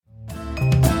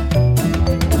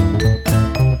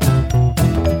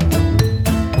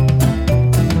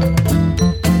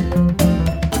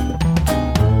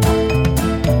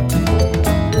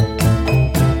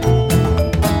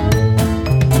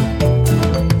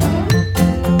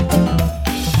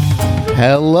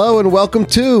Hello and welcome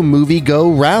to Movie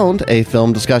Go Round, a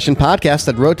film discussion podcast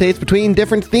that rotates between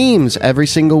different themes every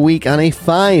single week on a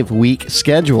 5-week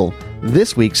schedule.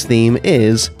 This week's theme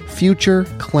is Future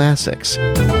Classics.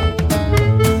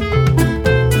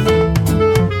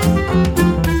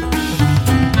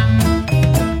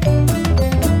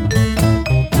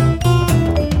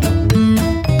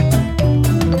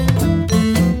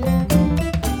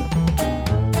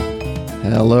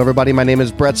 Hello, everybody. My name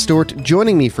is Brett Stewart.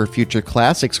 Joining me for Future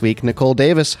Classics Week, Nicole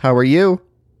Davis. How are you?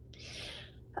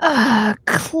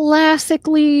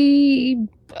 Classically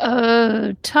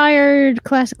tired,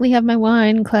 classically have my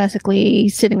wine, classically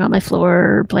sitting on my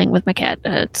floor playing with my cat.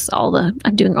 I'm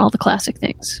doing all the classic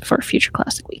things for Future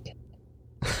Classic Week.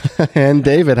 And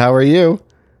David, how are you?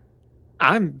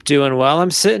 I'm doing well.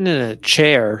 I'm sitting in a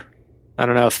chair. I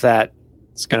don't know if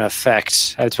that's going to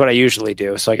affect. That's what I usually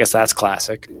do, so I guess that's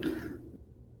classic.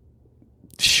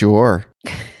 Sure.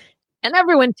 And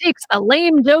everyone takes a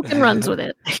lame joke and runs with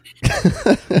it.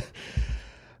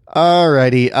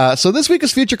 Alrighty. So this week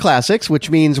is Future Classics, which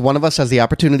means one of us has the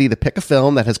opportunity to pick a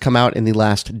film that has come out in the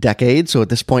last decade, so at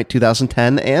this point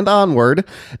 2010 and onward,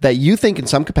 that you think in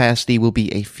some capacity will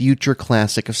be a future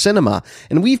classic of cinema.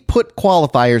 And we've put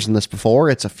qualifiers in this before.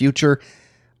 It's a future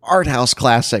art house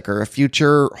classic or a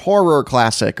future horror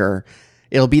classic, or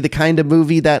it'll be the kind of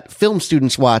movie that film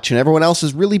students watch and everyone else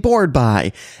is really bored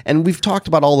by. And we've talked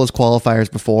about all those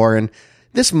qualifiers before, and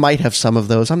this might have some of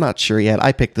those. I'm not sure yet.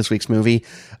 I picked this week's movie,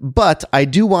 but I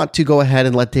do want to go ahead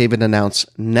and let David announce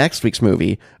next week's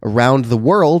movie, Around the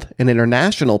World, an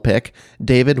international pick.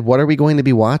 David, what are we going to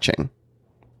be watching?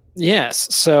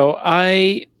 Yes. So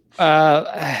I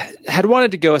had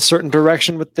wanted to go a certain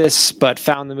direction with this, but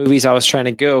found the movies I was trying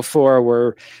to go for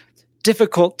were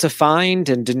difficult to find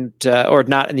and didn't or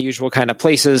not in the usual kind of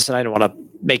places, and I don't want to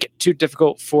make it too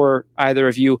difficult for either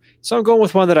of you, so I'm going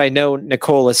with one that I know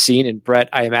Nicole has seen, and Brett,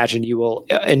 I imagine you will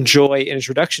enjoy an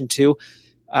introduction to,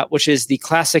 which is the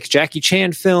classic Jackie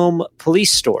Chan film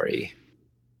Police Story.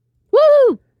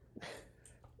 Woo!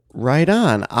 Right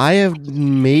on. I have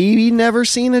maybe never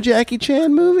seen a Jackie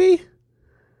Chan movie.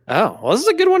 Oh, well, this is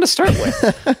a good one to start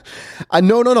with.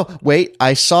 No. Wait,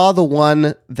 I saw the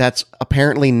one that's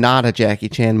apparently not a Jackie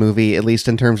Chan movie, at least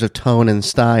in terms of tone and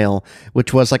style,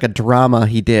 which was like a drama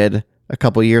he did a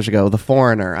couple years ago, The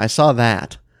Foreigner. I saw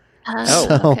that.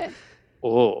 Okay.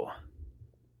 Oh.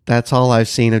 That's all I've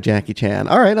seen of Jackie Chan.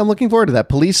 All right, I'm looking forward to that.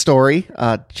 Police Story.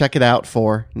 Check it out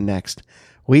for next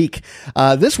week.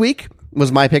 This week was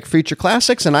my pick for Future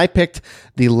Classics, and I picked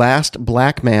The Last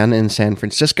Black Man in San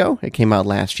Francisco. It came out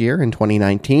last year in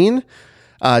 2019.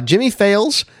 Jimmy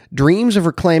Fails dreams of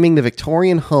reclaiming the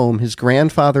Victorian home his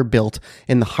grandfather built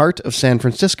in the heart of San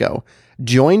Francisco.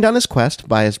 Joined on his quest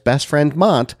by his best friend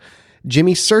Mont,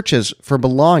 Jimmy searches for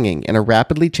belonging in a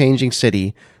rapidly changing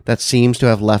city that seems to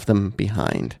have left them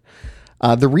behind.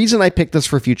 The reason I picked this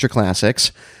for Future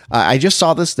Classics, I just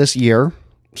saw this year,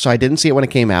 so I didn't see it when it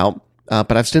came out.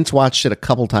 But I've since watched it a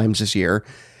couple times this year.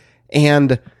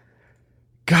 And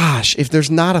gosh, if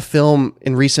there's not a film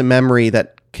in recent memory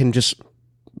that can just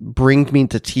bring me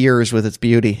to tears with its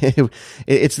beauty,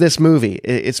 it's this movie.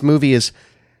 Its movie is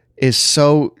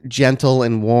so gentle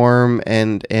and warm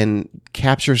and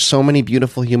captures so many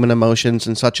beautiful human emotions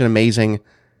in such an amazing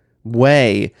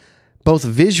way. Both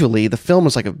visually, the film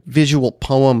is like a visual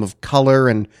poem of color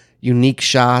and unique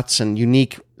shots and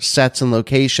unique sets and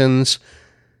locations,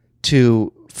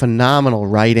 to phenomenal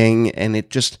writing, and it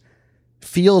just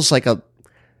feels like a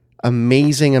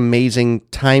amazing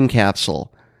time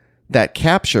capsule that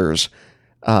captures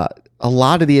a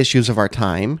lot of the issues of our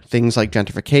time, things like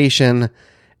gentrification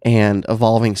and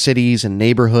evolving cities and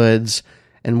neighborhoods,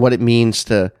 and what it means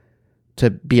to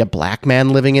be a black man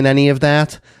living in any of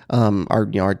that.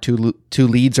 Our two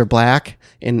leads are black,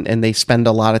 and they spend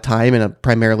a lot of time in a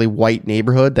primarily white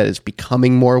neighborhood that is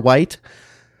becoming more white.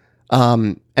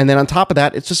 And then on top of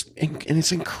that, it's an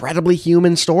incredibly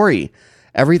human story.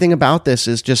 Everything about this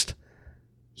is just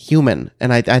human.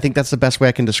 And I think that's the best way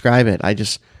I can describe it.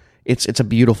 It's a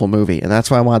beautiful movie. And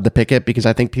that's why I wanted to pick it, because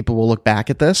I think people will look back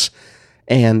at this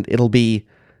and it'll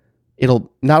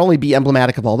not only be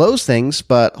emblematic of all those things,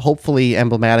 but hopefully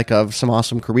emblematic of some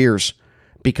awesome careers.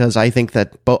 Because I think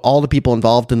that all the people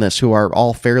involved in this, who are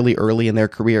all fairly early in their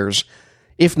careers,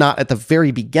 if not at the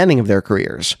very beginning of their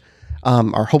careers,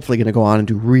 are hopefully going to go on and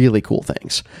do really cool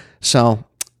things. So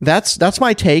that's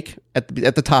my take at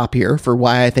the top here for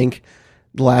why I think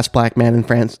The Last Black Man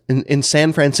in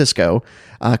San Francisco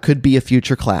could be a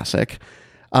future classic.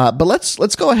 But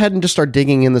let's go ahead and just start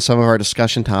digging into some of our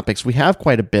discussion topics. We have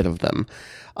quite a bit of them.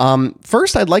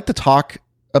 First, I'd like to talk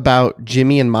about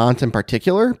Jimmy and Mont in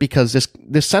particular, because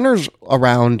this centers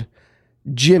around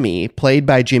Jimmy, played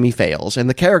by Jimmy Fails, and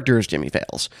the character is Jimmy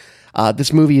Fails.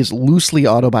 This movie is loosely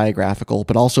autobiographical,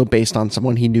 but also based on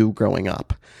someone he knew growing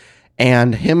up.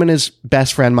 And him and his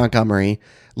best friend Montgomery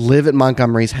live at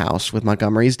Montgomery's house with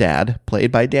Montgomery's dad,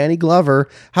 played by Danny Glover.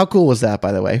 How cool was that,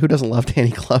 by the way? Who doesn't love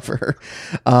Danny Glover?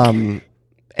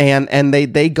 And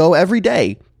they go every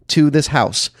day to this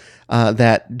house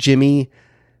that Jimmy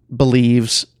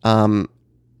believes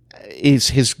is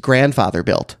his grandfather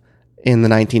built in the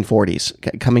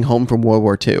 1940s, coming home from World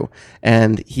War II.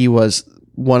 And he was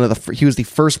he was the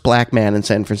first black man in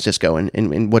San Francisco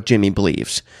in what Jimmy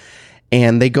believes.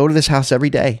 And they go to this house every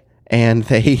day, and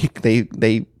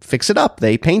they fix it up,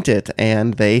 they paint it,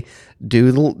 and they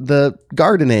do the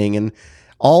gardening, and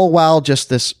all while just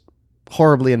this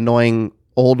horribly annoying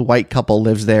old white couple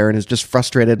lives there and is just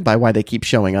frustrated by why they keep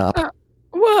showing up.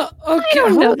 Well, okay, I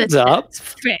don't know that's that's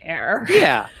fair.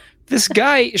 Yeah, this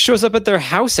guy shows up at their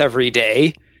house every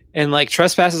day and like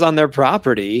trespasses on their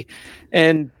property,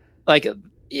 and like,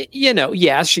 you know,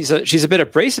 yes, she's a bit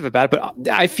abrasive about it, but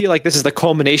I feel like this is the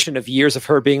culmination of years of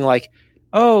her being like,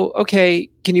 "Oh, okay,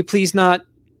 can you please not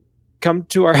come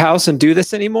to our house and do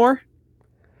this anymore?"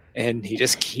 And he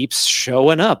just keeps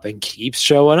showing up, and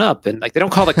like they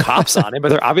don't call the cops on him, but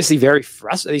they're obviously very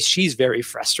frustrated. She's very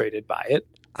frustrated by it.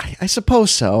 I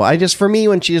suppose so. For me,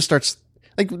 when she just starts,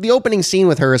 like, the opening scene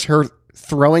with her is her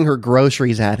throwing her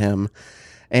groceries at him,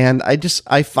 and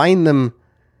I find them,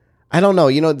 I don't know,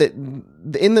 you know, that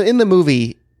in the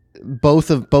movie, both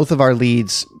of our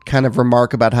leads kind of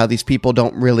remark about how these people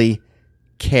don't really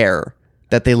care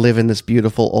that they live in this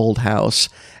beautiful old house,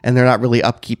 and they're not really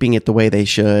upkeeping it the way they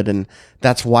should, and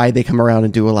that's why they come around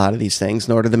and do a lot of these things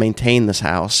in order to maintain this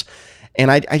house. And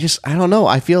I don't know,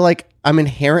 I feel like I'm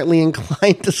inherently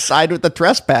inclined to side with the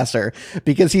trespasser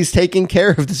because he's taking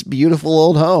care of this beautiful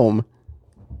old home.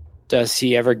 Does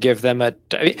he ever give them I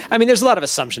mean, there's a lot of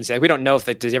assumptions. Like, we don't know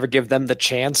does he ever give them the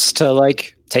chance to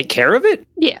like take care of it?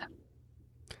 Yeah.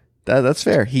 That's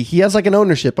fair. He has like an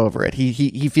ownership over it.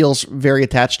 He feels very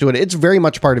attached to it. It's very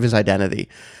much part of his identity.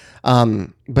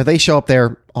 But they show up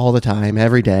there all the time,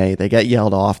 every day. They get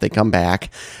yelled off. They come back.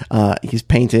 He's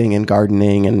painting and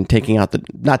gardening and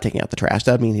not taking out the trash.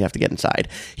 That means you have to get inside.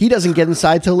 He doesn't get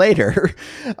inside till later.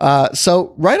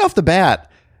 So right off the bat,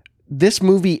 this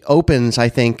movie opens, I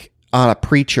think, on a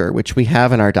preacher, which we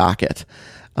have in our docket.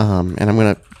 And I'm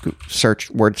going to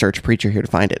word search preacher here to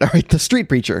find it. All right. The street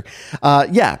preacher.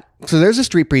 Yeah. So there's a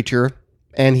street preacher,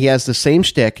 and he has the same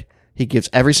shtick he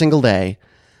gives every single day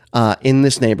in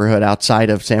this neighborhood outside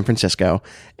of San Francisco,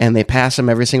 and they pass him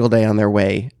every single day on their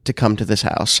way to come to this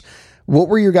house. What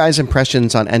were your guys'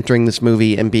 impressions on entering this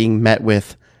movie and being met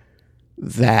with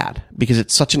that? Because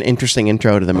it's such an interesting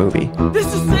intro to the movie.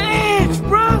 This is the edge,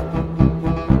 bro.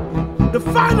 The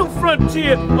final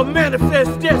frontier of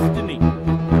manifest destiny.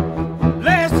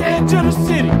 Last edge of the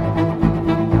city.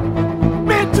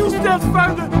 Man, 2 steps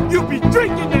further, you'll be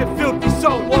drinking that filthy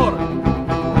salt water.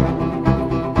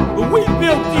 But we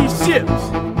built these ships.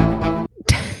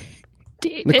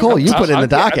 Nicole, you put in the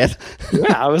docket.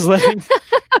 Yeah, I was letting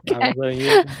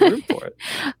you root for it.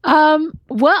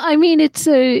 Well, I mean, it's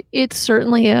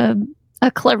certainly a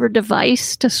clever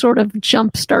device to sort of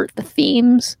jumpstart the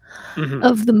themes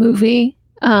of the movie.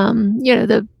 You know,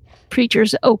 the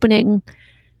preacher's opening,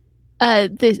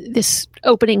 this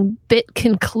opening bit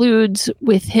concludes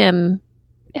with him,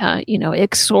 you know,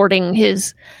 exhorting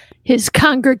his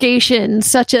congregation,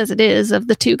 such as it is, of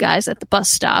the 2 guys at the bus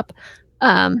stop,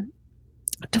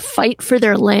 to fight for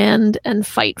their land and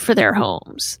fight for their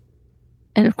homes.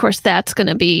 And of course, that's going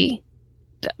to be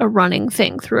a running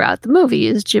thing throughout the movie,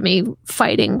 is Jimmy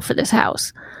fighting for this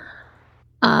house.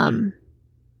 But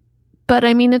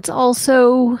I mean, it's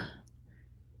also,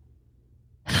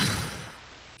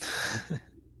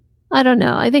 I don't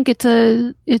know. I think it's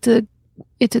a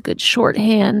good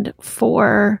shorthand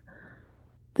for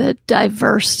the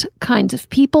diverse kinds of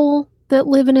people that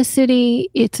live in a city.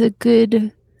 He's a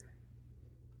good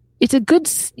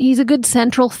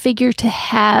central figure to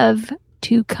have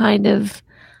to kind of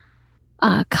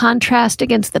contrast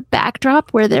against the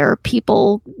backdrop where there are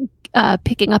people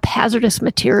picking up hazardous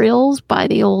materials by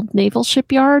the old naval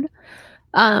shipyard.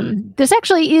 This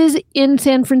actually is in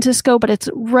San Francisco, but it's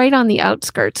right on the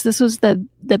outskirts. This was the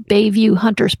Bayview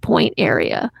Hunters Point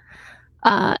area.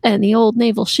 And the old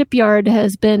naval shipyard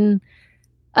was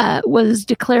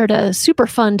declared a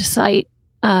Superfund site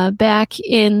back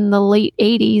in the late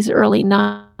 80s, early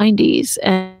 90s.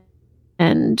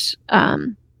 And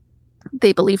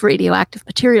they believe radioactive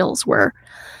materials were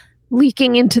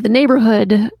leaking into the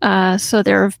neighborhood. So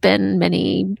there have been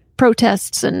many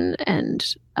protests and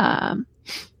a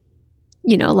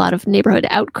lot of neighborhood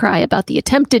outcry about the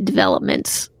attempted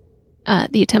development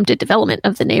of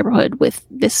the neighborhood with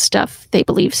this stuff they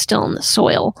believe still in the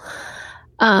soil.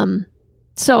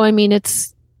 So I mean,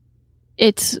 it's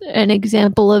an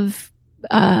example of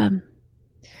a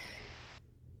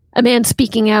man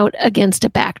speaking out against a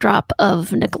backdrop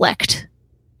of neglect.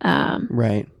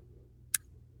 Right.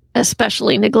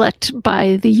 Especially neglect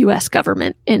by the U.S.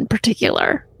 government in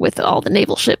particular, with all the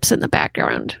naval ships in the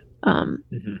background.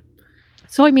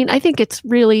 So, I mean, I think it's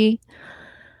a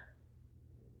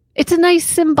nice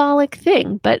symbolic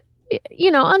thing. But,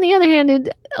 on the other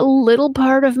hand, a little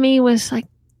part of me was like,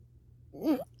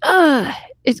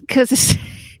 because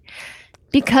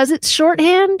it's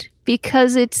shorthand,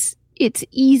 because it's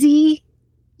easy,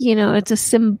 it's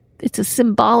a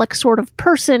symbolic sort of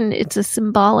person. It's a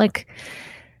symbolic,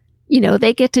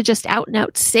 they get to just out and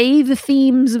out say the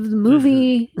themes of the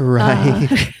movie.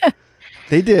 Right.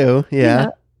 They do. Yeah.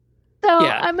 So,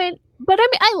 yeah. I mean,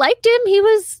 I liked him.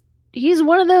 He's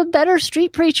one of the better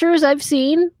street preachers I've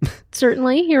seen.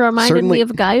 Certainly. He reminded me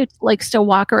of a guy who likes to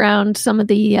walk around some of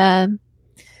the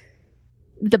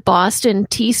Boston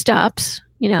tea stops.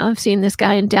 I've seen this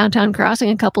guy in Downtown Crossing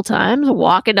a couple times,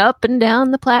 walking up and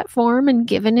down the platform and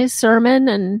giving his sermon,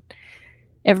 and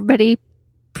everybody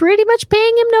pretty much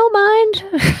paying him no mind.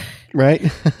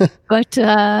 Right. But,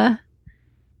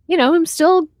 I'm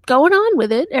still going on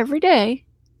with it every day.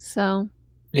 So,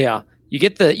 yeah, you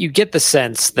get the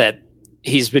sense that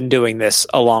he's been doing this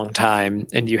a long time,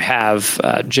 and you have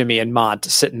Jimmy and Mont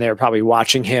sitting there probably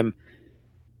watching him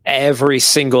every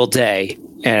single day,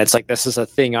 and it's like this is a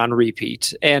thing on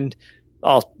repeat. And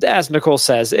as Nicole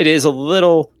says, it is a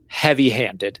little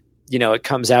heavy-handed. It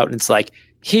comes out and it's like,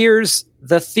 here's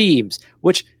the themes,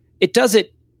 which it does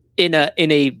it in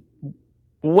a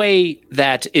way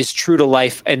that is true to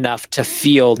life enough to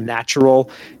feel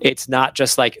natural. It's not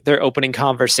just like their opening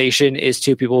conversation is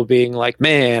two people being like,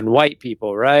 man, white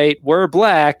people, right? We're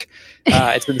black.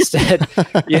 It's instead,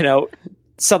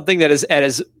 something that is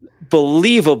as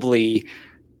believably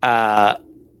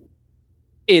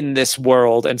in this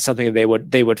world, and something that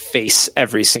they would face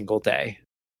every single day.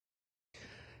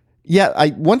 Yeah,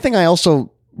 one thing I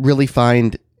also really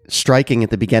find striking at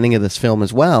the beginning of this film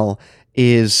as well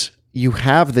is you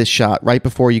have this shot right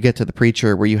before you get to the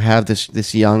preacher where you have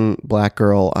this young black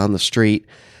girl on the street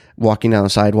walking down the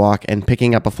sidewalk and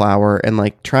picking up a flower and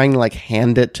like trying to like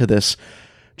hand it to this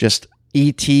just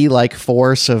E.T. like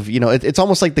force of, it's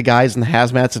almost like the guys in the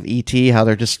hazmats of E.T., how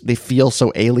they feel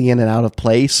so alien and out of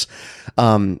place,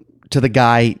 to the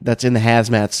guy that's in the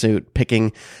hazmat suit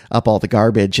picking up all the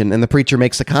garbage. And the preacher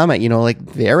makes the comment, like,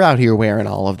 they're out here wearing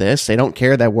all of this. They don't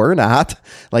care that we're not.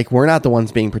 Like, we're not the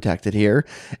ones being protected here.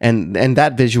 And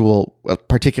that visual,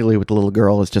 particularly with the little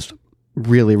girl, is just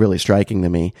really, really striking to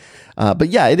me. But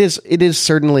yeah, it is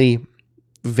certainly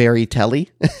very telly.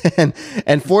 and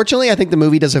fortunately, I think the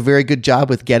movie does a very good job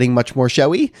with getting much more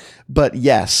showy. But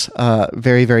yes,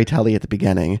 very, very telly at the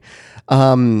beginning.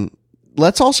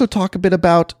 Let's also talk a bit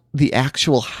about the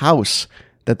actual house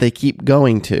that they keep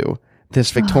going to,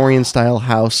 this Victorian-style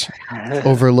house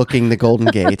overlooking the Golden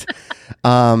Gate.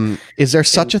 Is there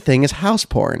such a thing as house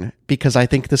porn? Because I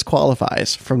think this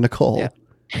qualifies from Nicole. Yeah.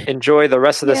 Enjoy the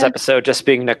rest of this episode just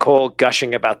being Nicole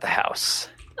gushing about the house.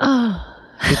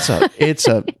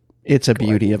 It's a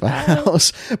beauty of a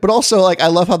house. But also, like, I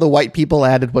love how the white people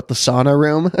added the sauna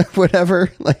room or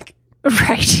whatever. Like,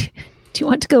 right. Do you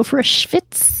want to go for a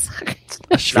schwitz?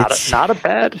 Not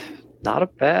a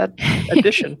bad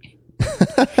addition.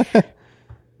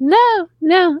 No.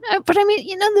 But I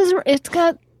mean, it's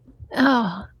got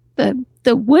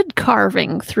the wood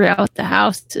carving throughout the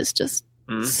house is just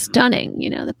stunning.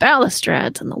 The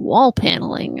balustrades and the wall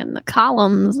paneling and the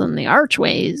columns and the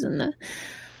archways and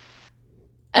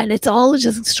it's all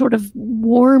just sort of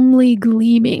warmly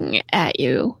gleaming at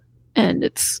you, and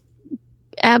it's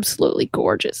absolutely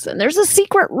gorgeous. And there's a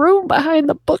secret room behind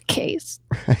the bookcase.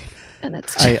 Right. And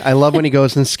it's I love when he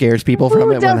goes and scares people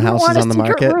from it when the house is on the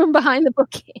market. Secret room behind the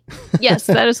bookcase. Yes,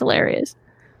 that is hilarious.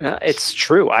 It's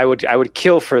true. I would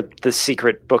kill for the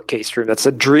secret bookcase room. That's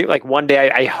a dream. Like, one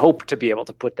day I hope to be able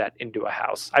to put that into a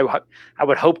house. I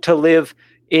would hope to live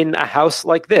in a house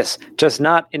like this, just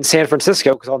not in San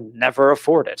Francisco because I'll never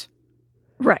afford it.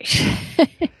 Right.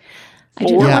 I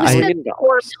do not want to spend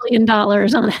 $4 million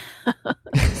on it.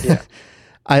 Yeah.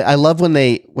 I love when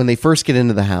they first get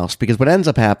into the house, because what ends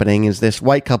up happening is this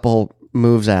white couple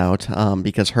moves out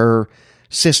because her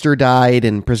sister died,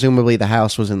 and presumably the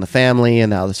house was in the family, and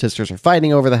now the sisters are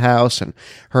fighting over the house, and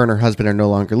her husband are no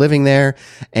longer living there.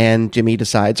 And Jimmy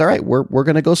decides, all right, we're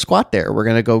going to go squat there. We're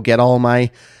going to go get all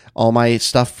my all my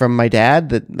stuff from my dad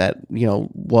that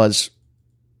was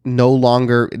no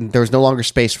longer, there was no longer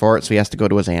space for it, so he has to go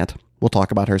to his aunt. We'll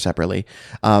talk about her separately.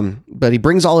 But he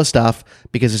brings all his stuff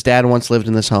because his dad once lived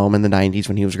in this home in the 90s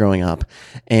when he was growing up.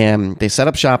 And they set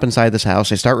up shop inside this house.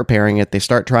 They start repairing it. They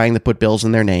start trying to put bills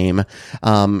in their name.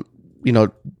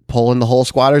 Pulling the whole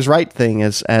squatter's right thing,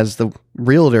 as the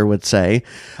realtor would say,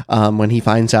 when he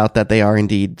finds out that they are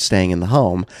indeed staying in the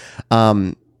home.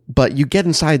 But you get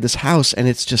inside this house and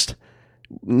it's just,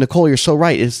 Nicole, you're so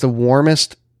right. It's the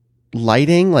warmest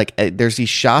lighting. Like there's these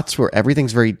shots where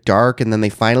everything's very dark, and then they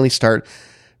finally start,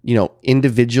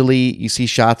 individually you see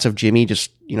shots of Jimmy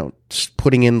just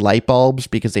putting in light bulbs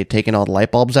because they've taken all the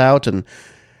light bulbs out,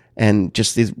 and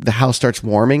just the house starts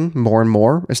warming more and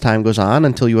more as time goes on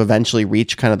until you eventually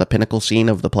reach kind of the pinnacle scene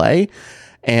of the play.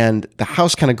 And the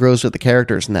house kind of grows with the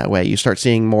characters in that way. You start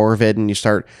seeing more of it, and you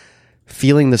start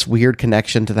feeling this weird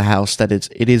connection to the house that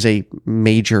it is a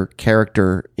major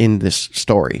character in this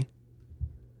story.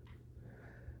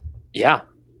 Yeah,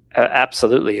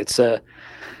 absolutely. It's a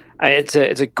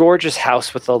gorgeous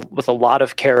house with a lot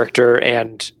of character,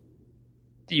 and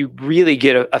you really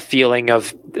get a feeling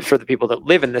of, for the people that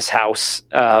live in this house,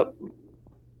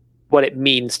 what it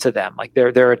means to them. Like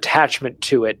their attachment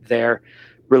to it, their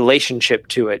relationship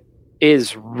to it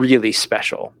is really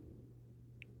special.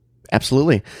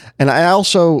 Absolutely. And I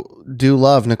also do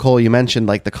love, Nicole, you mentioned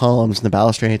like the columns and the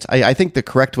balustrades. I think the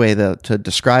correct way to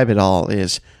describe it all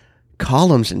is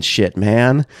columns and shit,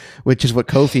 man, which is what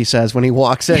Kofi says when he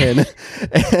walks in.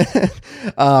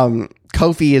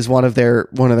 Kofi is one of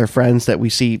their friends that we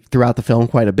see throughout the film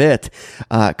quite a bit.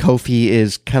 Kofi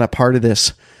is kind of part of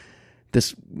this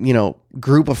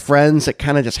group of friends that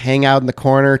kind of just hang out in the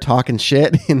corner talking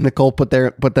shit, and Nicole put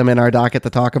them in our docket to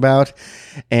talk about.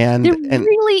 And there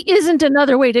really isn't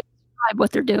another way to describe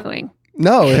what they're doing.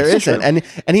 No, there isn't. And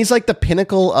he's like the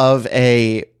pinnacle of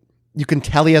you can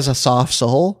tell he has a soft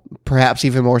soul, perhaps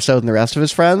even more so than the rest of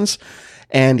his friends.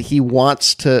 And he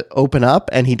wants to open up,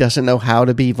 and he doesn't know how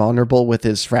to be vulnerable with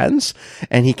his friends.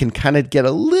 And he can kind of get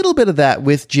a little bit of that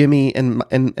with Jimmy and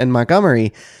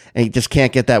Montgomery, and he just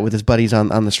can't get that with his buddies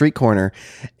on the street corner.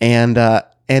 And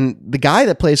the guy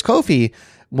that plays Kofi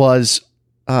was,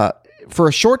 for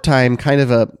a short time, kind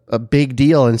of a big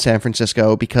deal in San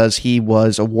Francisco because he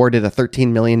was awarded a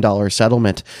 $13 million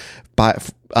settlement by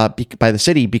the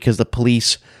city because the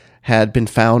police had been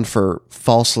found for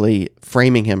falsely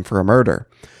framing him for a murder.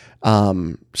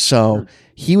 So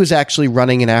he was actually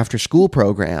running an after-school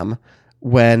program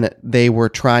when they were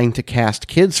trying to cast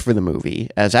kids for the movie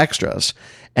as extras.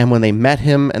 And when they met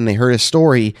him and they heard his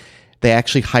story, they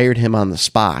actually hired him on the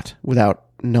spot without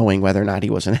knowing whether or not he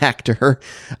was an actor.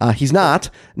 He's not.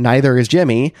 Neither is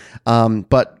Jimmy.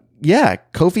 But yeah,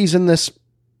 Kofi's in this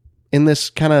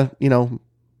kind of,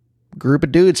 group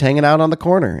of dudes hanging out on the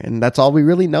corner, and that's all we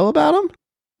really know about him.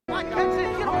 Well,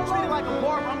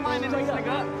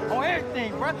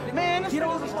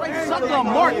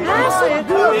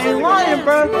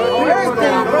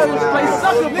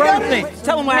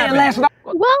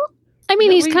 I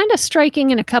mean, he's kind of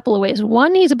striking in a couple of ways.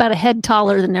 One, he's about a head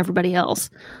taller than everybody else.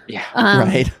 Yeah.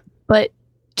 Right. But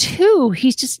two,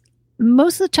 he's just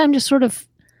most of the time just sort of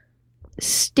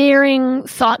staring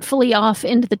thoughtfully off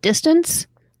into the distance.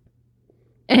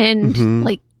 And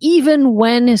like, even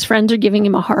when his friends are giving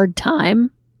him a hard time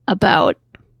about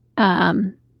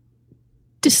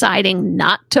deciding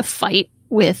not to fight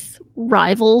with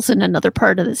rivals in another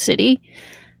part of the city,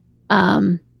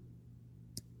 and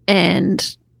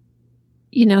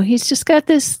he's just got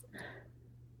this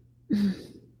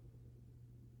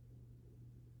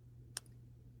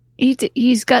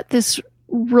he's got this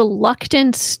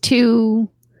reluctance to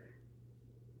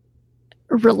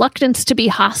be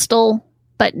hostile,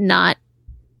 but not.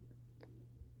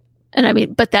 And I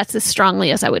mean, but that's as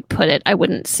strongly as I would put it. I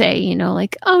wouldn't say,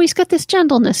 he's got this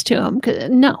gentleness to him.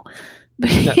 No, but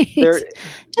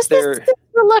this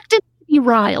reluctance to be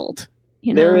riled.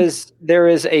 There is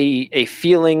a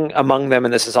feeling among them,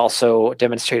 and this is also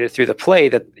demonstrated through the play,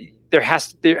 that there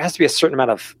has to be a certain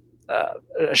amount of a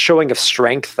showing of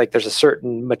strength. Like there's a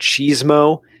certain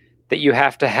machismo that you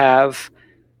have to have.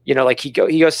 Like he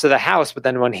goes to the house, but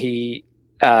then when he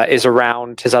is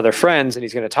around his other friends and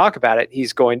he's going to talk about it,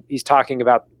 he's talking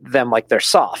about them like they're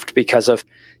soft because of,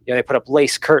 they put up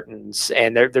lace curtains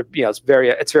and they're it's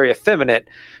very effeminate,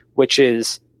 which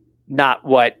is not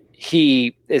what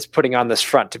he is putting on this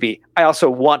front to be. I also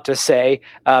want to say,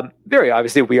 very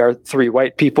obviously we are three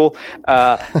white people,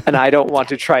 and I don't want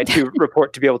to try to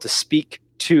report to be able to speak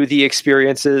to the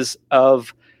experiences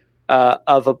of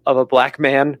a black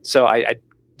man. So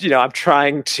I'm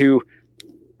trying to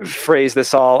phrase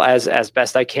this all as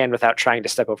best I can without trying to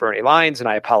step over any lines, and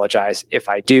I apologize if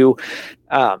I do.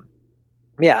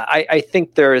 I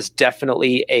think there is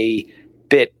definitely a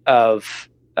bit of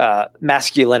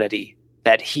masculinity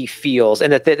that he feels,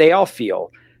 and that they all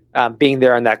feel, being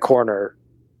there in that corner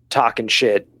talking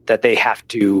shit, that they have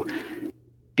to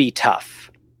be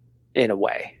tough in a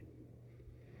way.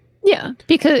 Yeah,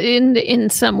 because in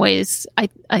some ways,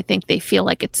 I think they feel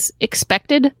like it's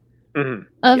expected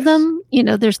of them. You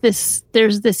know, there's this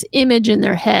image in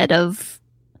their head of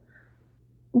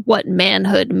what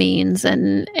manhood means,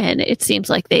 and it seems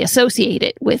like they associate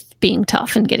it with being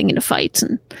tough and getting into fights,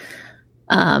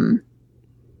 and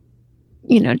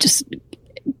just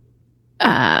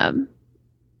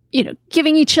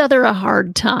giving each other a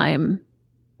hard time,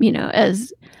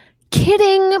 as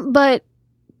kidding, but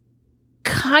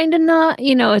kind of not,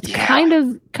 it's kind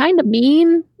of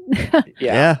mean.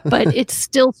 Yeah. But it's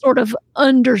still sort of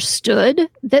understood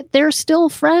that they're still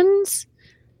friends,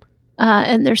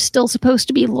 and there's still supposed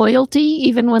to be loyalty,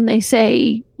 even when they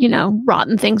say,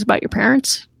 rotten things about your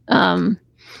parents.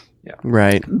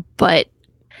 Right. But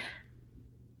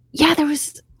yeah, there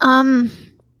was, oh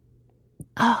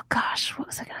gosh, what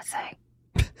was I going to say?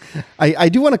 I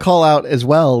do want to call out as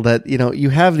well that, you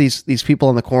have these people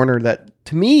in the corner that,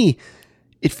 to me,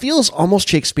 it feels almost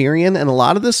Shakespearean, and a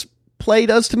lot of this play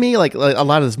does to me. Like a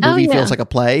lot of this movie feels like a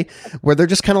play where they're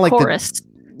just kind of like chorus.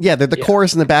 they're the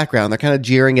chorus in the background. They're kind of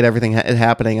jeering at everything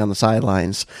happening on the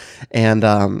sidelines. And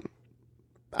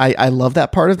I love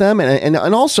that part of them. And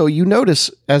also you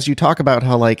notice as you talk about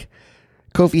how like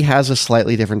Kofi has a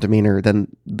slightly different demeanor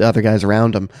than the other guys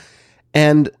around him.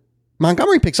 And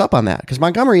Montgomery picks up on that because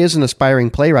Montgomery is an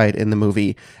aspiring playwright in the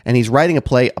movie, and he's writing a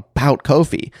play about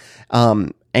Kofi.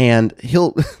 And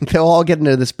they'll all get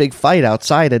into this big fight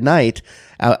outside at night,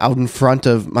 out in front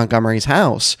of Montgomery's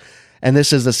house. And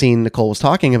this is the scene Nicole was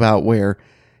talking about where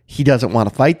he doesn't want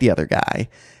to fight the other guy,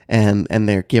 and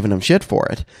they're giving him shit for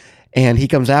it. And he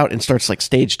comes out and starts like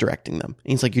stage directing them.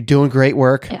 And he's like, "You're doing great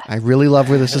work. Yeah. I really love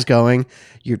where this is going.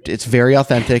 It's very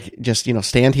authentic. Just,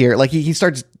 stand here." Like he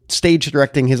starts stage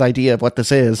directing his idea of what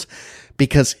this is,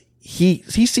 because he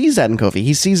sees that in Kofi.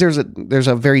 He sees there's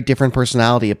a very different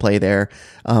personality at play there.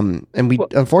 And we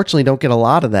unfortunately don't get a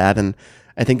lot of that. And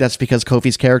I think that's because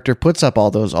Kofi's character puts up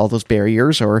all those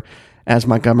barriers, or as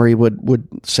Montgomery would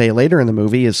say later in the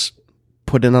movie, is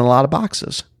put in a lot of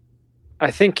boxes.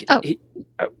 I think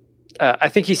I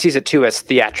think he sees it too as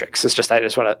theatrics. I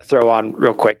just want to throw on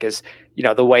real quick is,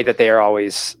 the way that they are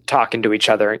always talking to each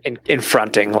other and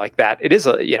confronting like that. It is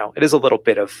a little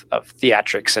bit of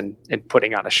theatrics and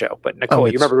putting on a show. But Nicole,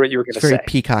 you remember what you were going to say? Very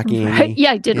peacocky. Right?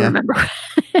 Yeah, I did remember.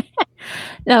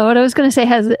 No, what I was going to say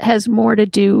has more to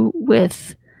do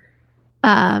with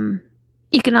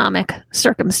economic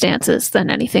circumstances than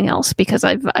anything else, because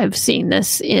I've seen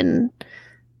this in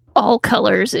all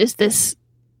colors. Is this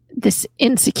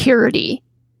insecurity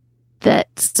that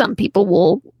some people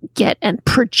will get and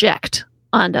project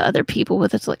onto other people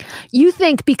with? It's like, you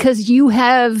think because you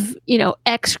have,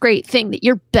 X great thing that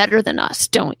you're better than us,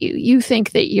 don't you? You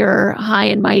think that you're high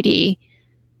and mighty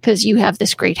because you have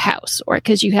this great house or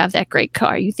because you have that great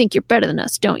car. You think you're better than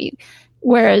us, don't you?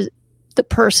 Whereas the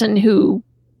person who,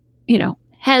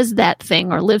 has that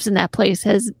thing or lives in that place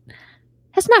has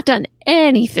not done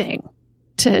anything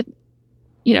to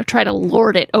try to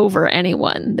lord it over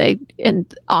anyone.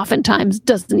 And oftentimes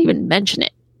doesn't even mention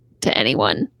it to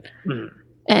anyone.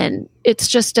 And it's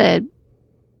just a,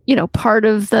 part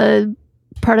of the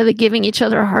giving each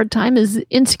other a hard time is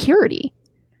insecurity.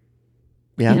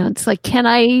 Yeah. It's like, can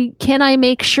I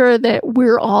make sure that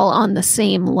we're all on the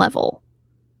same level?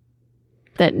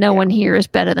 That no one here is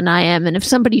better than I am. And if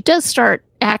somebody does start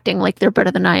acting like they're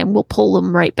better than I am, we'll pull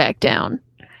them right back down.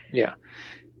 Yeah.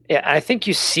 Yeah, I think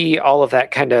you see all of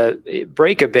that kind of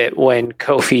break a bit when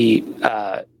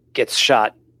Kofi gets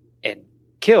shot and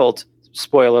killed.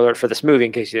 Spoiler alert for this movie,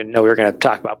 in case you didn't know we were going to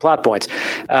talk about plot points.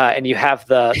 And you have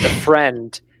the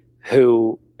friend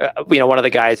who, one of the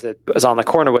guys that was on the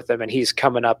corner with him, and he's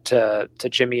coming up to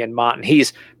Jimmy and Mont, and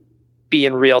he's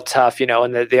being real tough,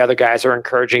 and the other guys are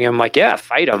encouraging him, like, yeah,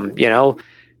 fight him.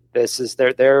 This is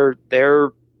they're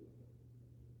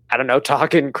I don't know,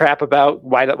 talking crap about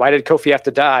why did Kofi have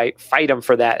to die? Fight him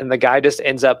for that. And the guy just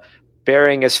ends up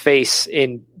burying his face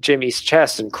in Jimmy's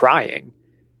chest and crying.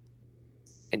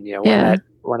 And,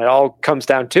 when it all comes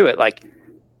down to it, like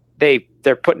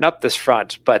they're putting up this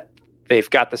front, but they've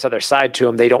got this other side to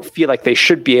them. They don't feel like they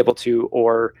should be able to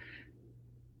or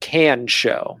can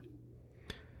show.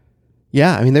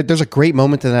 Yeah, I mean, there's a great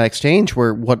moment in that exchange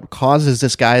where what causes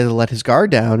this guy to let his guard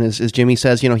down is Jimmy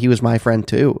says, you know, he was my friend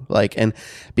too. Like, and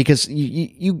because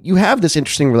you have this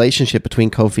interesting relationship between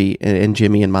Kofi and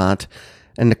Jimmy and Mont,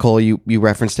 and Nicole, you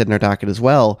referenced it in our docket as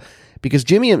well, because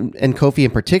Jimmy and Kofi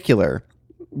in particular,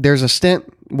 there's a stint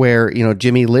where, you know,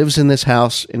 Jimmy lives in this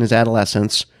house in his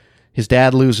adolescence. His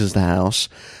dad loses the house.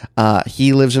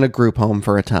 He lives in a group home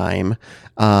for a time.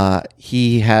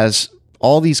 He has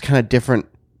all these kind of different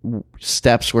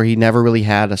steps where he never really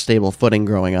had a stable footing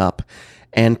growing up.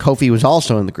 And Kofi was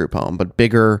also in the group home, but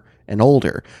bigger and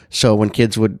older. So when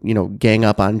kids would, you know, gang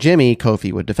up on Jimmy,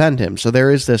 Kofi would defend him. So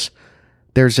there's this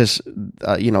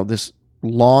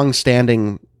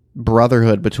long-standing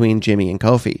brotherhood between Jimmy and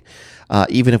Kofi,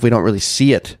 even if we don't really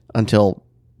see it until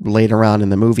later on in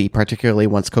the movie, particularly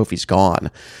once Kofi's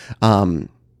gone.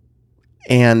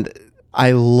 And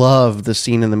I love the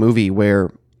scene in the movie where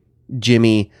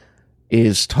Jimmy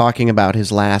is talking about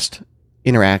his last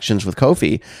interactions with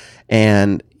Kofi.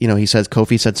 And, you know, he says,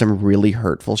 Kofi said some really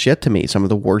hurtful shit to me, some of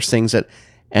the worst things that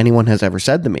anyone has ever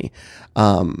said to me.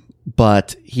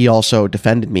 But he also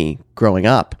defended me growing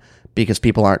up because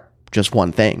people aren't just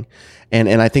one thing.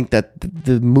 And I think that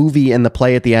the movie and the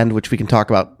play at the end, which we can talk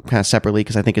about kind of separately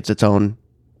because I think it's its own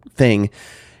thing,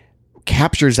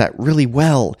 captures that really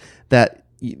well, that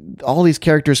all these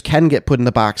characters can get put in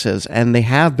the boxes, and they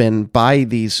have been by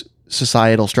these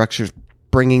societal structures,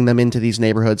 bringing them into these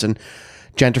neighborhoods and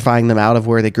gentrifying them out of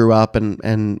where they grew up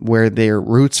and where their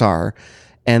roots are.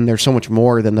 And there's so much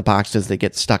more than the boxes they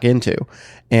get stuck into.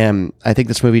 And I think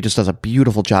this movie just does a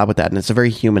beautiful job with that. And it's a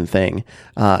very human thing.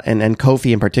 And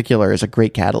Kofi in particular is a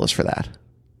great catalyst for that.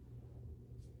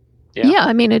 Yeah,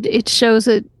 I mean, it shows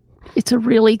it's a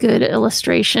really good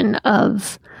illustration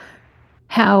of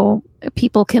how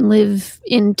people can live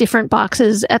in different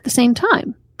boxes at the same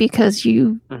time, because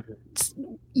you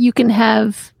can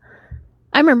have,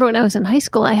 I remember when I was in high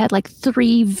school, I had like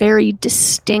 3 very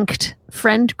distinct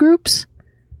friend groups,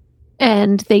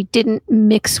 and they didn't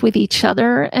mix with each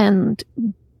other, and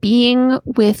being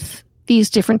with these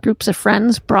different groups of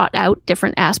friends brought out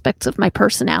different aspects of my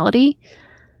personality.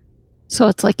 So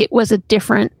it's like it was a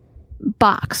different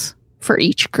box for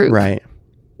each group. Right.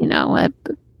 You know,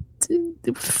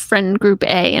 friend group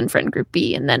A and friend group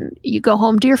B, and then you go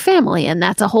home to your family, and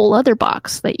that's a whole other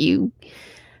box that you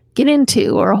get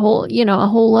into, or a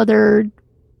whole other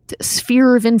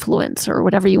sphere of influence, or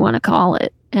whatever you want to call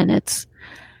it. And it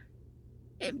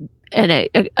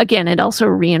also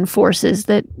reinforces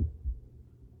that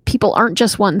people aren't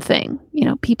just one thing. You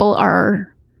know,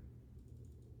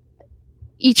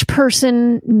 each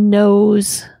person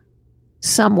knows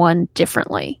someone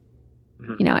differently.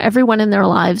 You know, everyone in their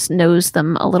lives knows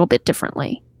them a little bit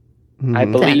differently. I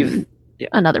believe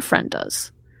another friend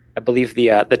does. I believe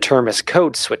the term is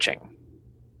code switching.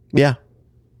 Yeah.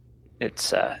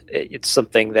 It's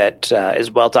something that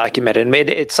is well documented. And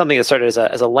it's something that started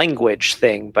as a language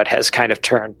thing, but has kind of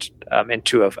turned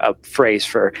into a phrase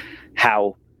for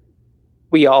how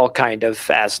we all kind of,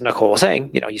 as Nicole was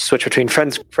saying, you know, you switch between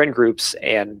friend groups,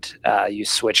 and you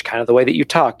switch kind of the way that you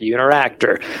talk, you interact,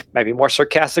 or might be more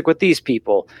sarcastic with these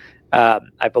people.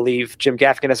 I believe Jim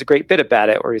Gaffigan has a great bit about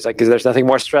it, where he's like, there's nothing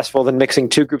more stressful than mixing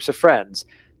 2 groups of friends.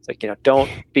 It's like, you know,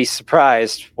 don't be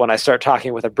surprised when I start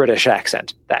talking with a British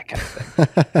accent, that kind of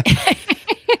thing.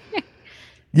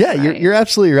 Yeah, you're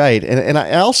absolutely right. And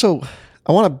I want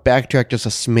to backtrack just a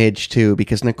smidge too,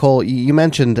 because Nicole, you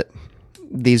mentioned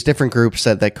these different groups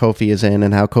that Kofi is in,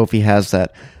 and how Kofi has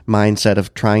that mindset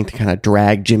of trying to kind of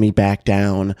drag Jimmy back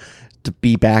down to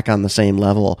be back on the same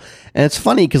level. And it's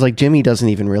funny because like Jimmy doesn't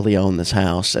even really own this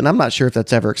house, and I'm not sure if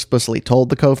that's ever explicitly told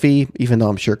to Kofi, even though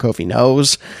I'm sure Kofi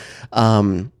knows.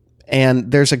 And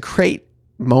there's a great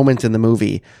moment in the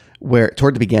movie where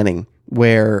toward the beginning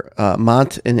where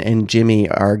Mont and Jimmy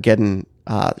are getting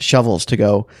shovels to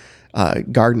go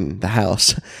garden the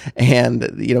house.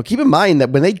 And, you know, keep in mind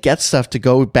that when they get stuff to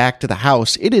go back to the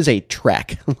house, it is a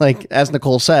trek. Like, as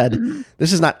Nicole said,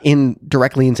 this is not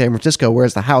directly in San Francisco,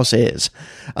 whereas the house is.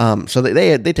 So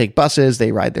they take buses,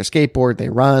 they ride their skateboard, they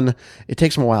run. It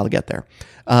takes them a while to get there.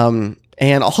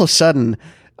 And all of a sudden,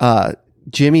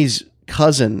 Jimmy's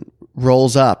cousin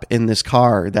rolls up in this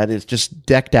car that is just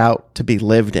decked out to be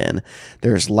lived in.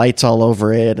 There's lights all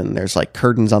over it, and there's like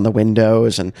curtains on the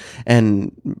windows, and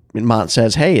Mont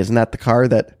says, "Hey, isn't that the car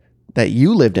that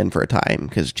you lived in for a time?"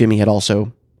 Because Jimmy had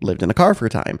also lived in a car for a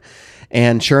time.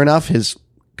 And sure enough, his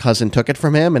cousin took it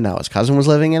from him, and now his cousin was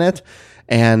living in it.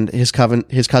 And his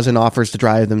cousin offers to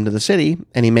drive them to the city,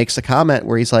 and he makes the comment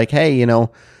where he's like, "Hey, you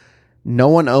know, no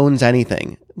one owns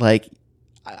anything. Like,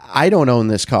 I don't own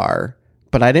this car,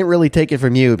 but I didn't really take it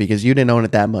from you because you didn't own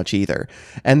it that much either.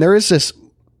 And there is this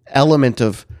element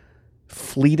of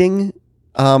fleeting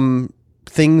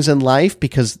things in life,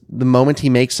 because the moment he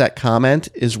makes that comment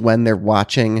is when they're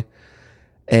watching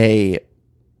a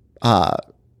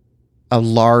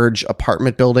large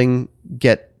apartment building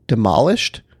get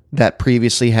demolished that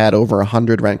previously had over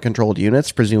 100 rent-controlled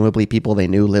units, presumably people they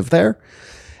knew lived there.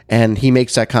 And he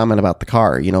makes that comment about the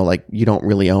car, like, you don't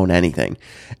really own anything.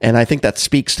 And I think that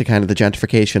speaks to kind of the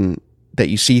gentrification that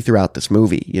you see throughout this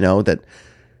movie, that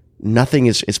nothing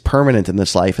is permanent in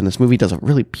this life. And this movie does a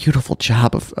really beautiful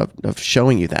job of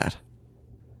showing you that.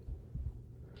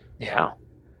 Yeah.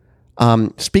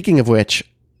 Speaking of which,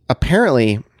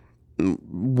 apparently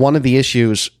one of the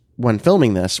issues when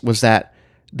filming this was that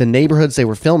the neighborhoods they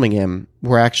were filming in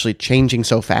were actually changing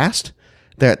so fast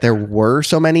that there were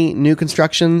so many new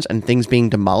constructions and things being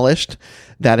demolished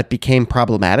that it became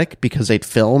problematic, because they'd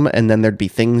film and then there'd be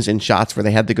things in shots where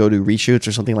they had to go do reshoots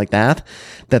or something like that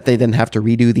they then have to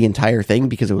redo the entire thing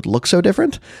because it would look so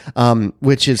different.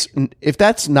 Which is, if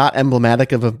that's not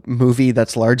emblematic of a movie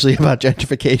that's largely about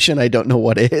gentrification, I don't know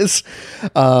what is.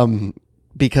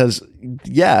 Because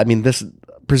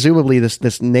presumably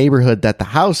this neighborhood that the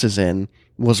house is in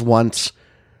was once,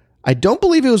 I don't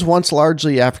believe it was once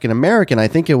largely African American. I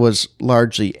think it was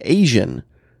largely Asian,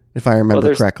 if I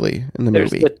remember correctly in the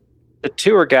movie. The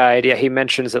tour guide, he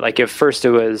mentions that, like, at first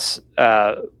it was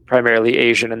primarily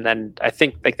Asian, and then I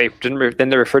think like they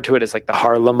referred to it as like the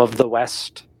Harlem of the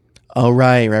West. Oh,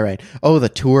 right. Oh, the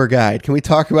tour guide. Can we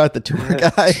talk about the tour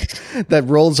guide that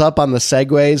rolls up on the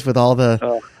Segways with all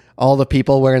the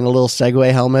people wearing the little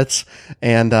Segway helmets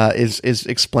and is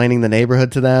explaining the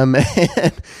neighborhood to them?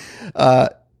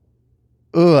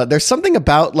 There's something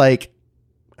about, like,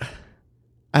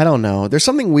 I don't know. There's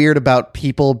something weird about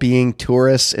people being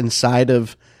tourists inside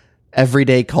of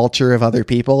everyday culture of other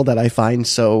people that I find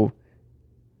so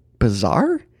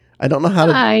bizarre. I don't know how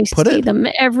to put it. I see them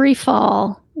every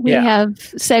fall. We have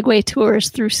Segway tours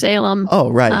through Salem. Oh,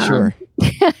 right. Sure.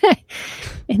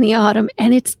 In the autumn.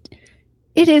 And it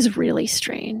is really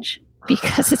strange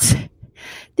because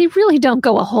they really don't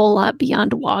go a whole lot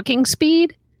beyond walking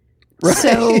speed. Right.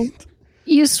 So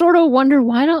you sort of wonder,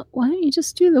 why don't you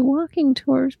just do the walking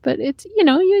tours? But it's,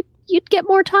 you'd get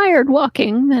more tired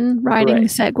walking than riding the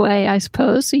Segway, I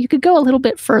suppose. So you could go a little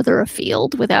bit further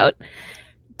afield without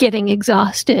getting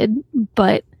exhausted.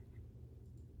 But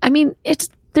I mean,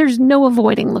 there's no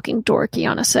avoiding looking dorky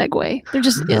on a Segway. There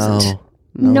just isn't.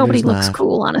 Nobody looks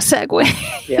cool on a Segway.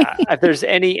 Yeah. If there's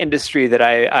any industry that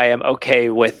I am okay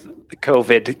with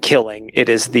COVID killing, it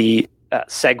is the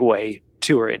Segway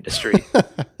tour industry.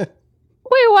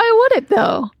 Wait, why would it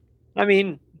though? I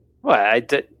mean, but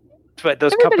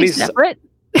those Everybody's companies separate.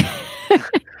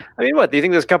 I mean, what do you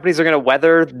think those companies are going to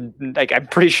weather? Like, I'm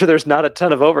pretty sure there's not a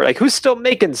ton of who's still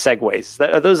making Segways?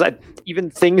 Are those even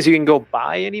things you can go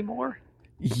buy anymore?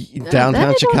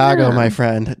 Downtown Chicago, my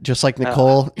friend, just like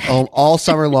Nicole, all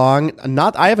summer long.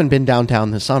 I haven't been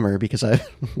downtown this summer because I'm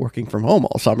working from home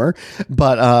all summer,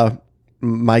 but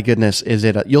my goodness,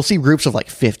 you'll see groups of like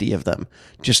 50 of them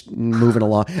just moving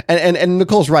along. And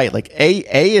Nicole's right. Like A,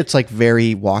 it's like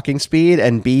very walking speed,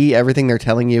 and B, everything they're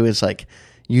telling you is like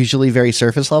usually very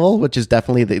surface level, which is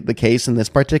definitely the case in this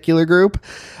particular group.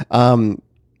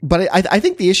 But I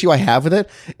think the issue I have with it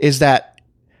is that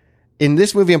in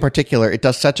this movie in particular, it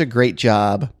does such a great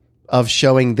job of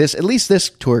showing at least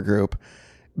this tour group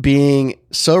being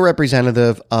so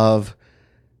representative of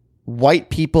white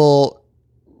people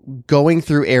going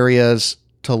through areas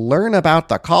to learn about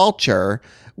the culture,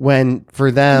 when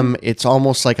for them it's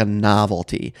almost like a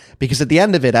novelty, because at the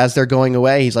end of it, as they're going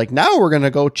away, he's like, now we're going to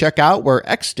go check out where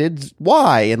X did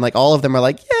Y. And like all of them are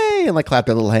like, yay, and like clap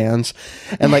their little hands.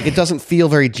 And like, it doesn't feel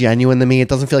very genuine to me. It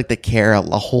doesn't feel like they care a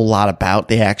whole lot about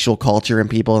the actual culture and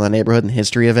people in the neighborhood and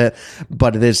history of it,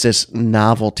 but it is this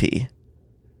novelty.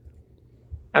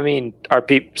 I mean,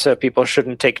 so people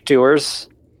shouldn't take tours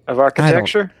of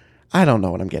architecture? I don't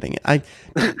know what I'm getting at.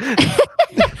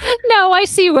 No, I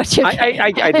see what you're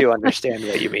I do understand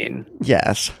what you mean.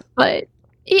 Yes. But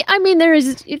I mean, there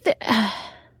is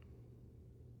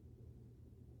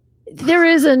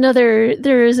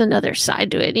another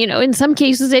side to it. In some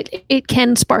cases it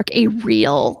can spark a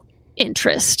real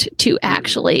interest to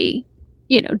actually,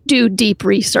 do deep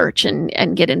research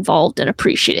and get involved and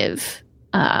appreciative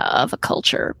of a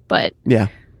culture. But yeah.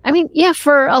 I mean,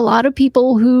 for a lot of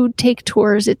people who take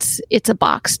tours, it's a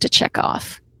box to check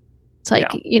off. It's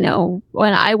like,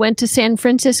 when I went to San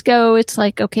Francisco, it's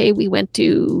like, okay, we went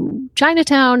to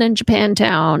Chinatown and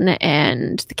Japantown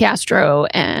and the Castro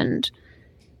and,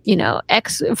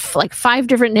 like 5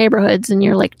 different neighborhoods. And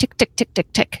you're like, tick, tick, tick,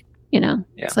 tick, tick.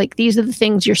 It's like, these are the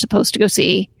things you're supposed to go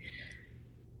see.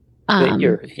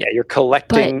 You're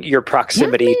collecting your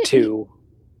proximity to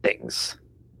things.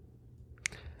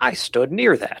 I stood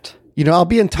near that. I'll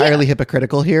be entirely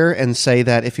hypocritical here and say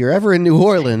that if you're ever in New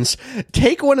Orleans,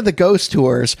 take one of the ghost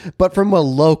tours, but from a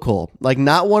local, like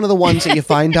not one of the ones that you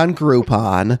find on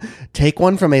Groupon. Take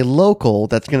one from a local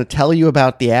that's going to tell you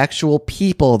about the actual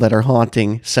people that are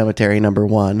haunting Cemetery Number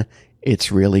 1.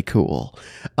 It's really cool.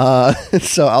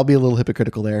 So I'll be a little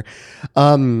hypocritical there.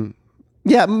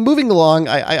 Moving along,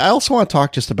 I also want to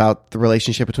talk just about the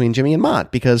relationship between Jimmy and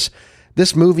Mont, because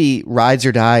this movie rides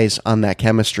or dies on that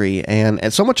chemistry,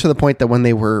 and so much to the point that when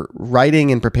they were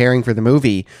writing and preparing for the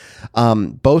movie,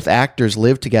 both actors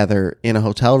lived together in a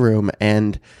hotel room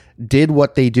and did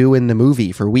what they do in the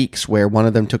movie for weeks, where one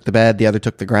of them took the bed, the other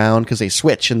took the ground, because they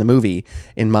switch in the movie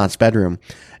in Mont's bedroom.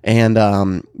 And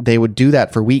they would do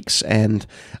that for weeks. And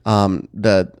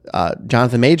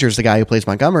Jonathan Majors, the guy who plays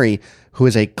Montgomery, who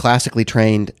is a classically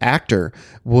trained actor,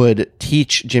 would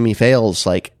teach Jimmy Fails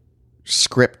like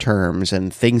script terms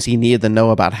and things he needed to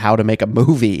know about how to make a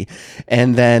movie.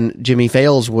 And then Jimmy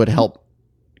Fails would help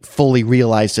fully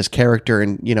realize this character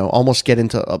and, almost get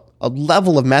into a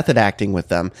level of method acting with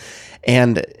them.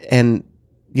 And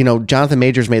Jonathan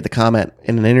Majors made the comment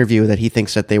in an interview that he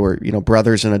thinks that they were,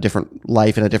 brothers in a different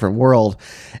life, in a different world.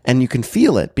 And you can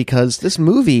feel it because this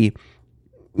movie,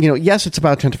 yes, it's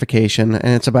about gentrification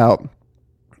and it's about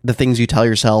the things you tell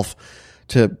yourself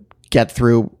to get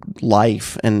through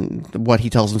life and what he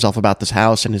tells himself about this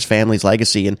house and his family's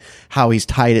legacy and how he's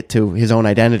tied it to his own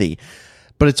identity.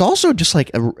 But it's also just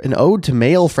like an ode to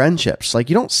male friendships. Like,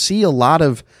 you don't see a lot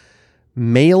of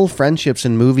male friendships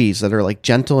in movies that are like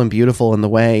gentle and beautiful in the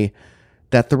way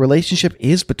that the relationship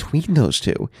is between those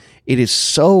two. It is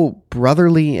so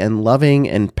brotherly and loving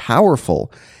and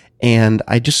powerful. And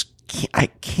I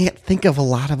can't think of a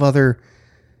lot of other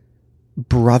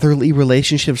brotherly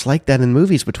relationships like that in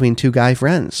movies between two guy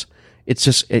friends. It's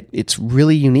just, it's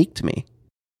really unique to me.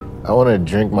 I want to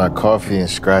drink my coffee and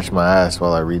scratch my ass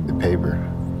while I read the paper.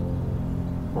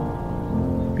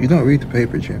 You don't read the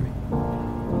paper, Jimmy.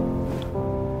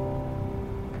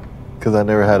 Because I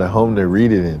never had a home to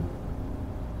read it in.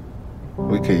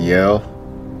 We could yell.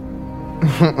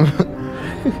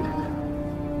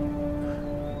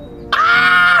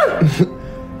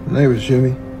 Neighbors,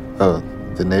 Jimmy. Oh,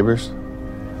 the neighbors?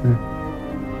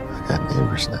 I got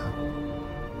neighbors now.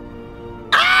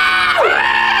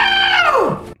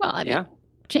 Well, I mean,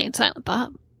 Jay and Silent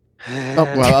Bob. Oh,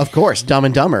 well, of course, Dumb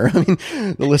and Dumber. I mean,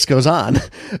 the list goes on.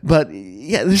 But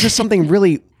yeah, there's just something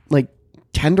really like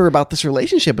tender about this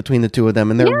relationship between the two of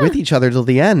them, and they're with each other till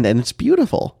the end, and it's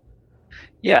beautiful.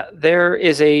 Yeah, there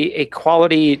is a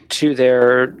quality to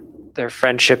their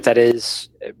friendship that is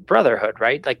brotherhood,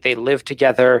 right? Like they live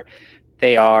together,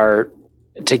 they are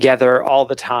together all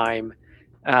the time,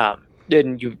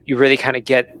 and you really kind of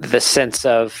get the sense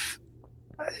of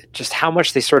just how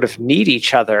much they sort of need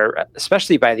each other,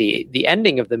 especially by the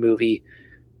ending of the movie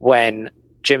when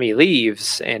Jimmy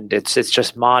leaves and it's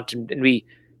just Mont and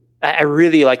I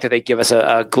really like that they give us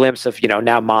a glimpse of,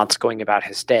 now Mont's going about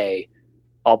his day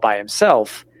all by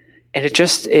himself, and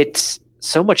it's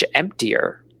so much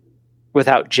emptier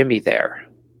without Jimmy there.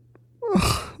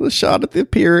 The shot at the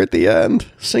pier at the end,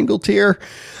 single tear.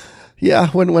 Yeah,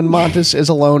 when Mont is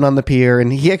alone on the pier,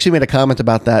 and he actually made a comment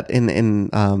about that in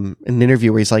an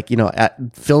interview where he's like, at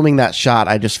filming that shot,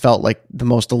 I just felt like the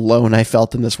most alone I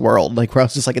felt in this world. Like, where I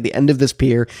was just like at the end of this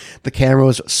pier, the camera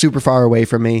was super far away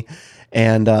from me,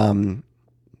 and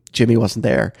Jimmy wasn't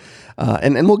there.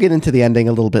 And we'll get into the ending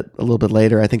a little bit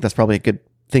later. I think that's probably a good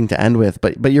thing to end with.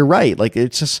 But you're right. Like,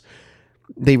 it's just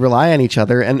they rely on each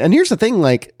other. And here's the thing,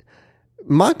 like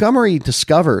Montgomery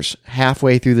discovers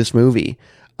halfway through this movie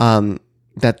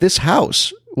that this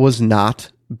house was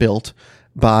not built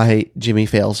by Jimmy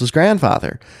Fails'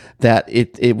 grandfather, that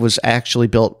it was actually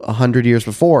built 100 years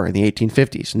before in the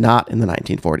 1850s, not in the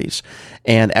 1940s.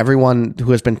 And everyone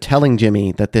who has been telling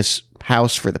Jimmy that this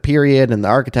house for the period and the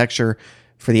architecture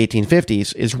for the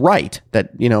 1850s is right,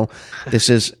 that, this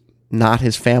is not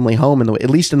his family home, at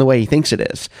least in the way he thinks it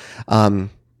is. And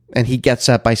he gets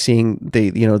that by seeing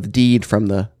the deed from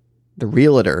the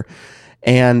realtor.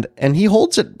 And he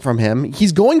holds it from him.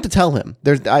 He's going to tell him.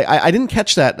 I didn't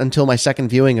catch that until my second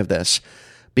viewing of this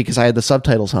because I had the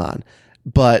subtitles on.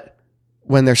 But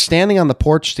when they're standing on the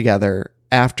porch together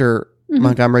after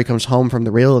Montgomery comes home from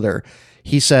the realtor,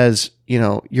 he says,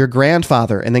 your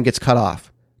grandfather, and then gets cut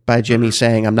off by Jimmy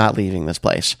saying, I'm not leaving this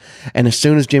place. And as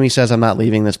soon as Jimmy says, I'm not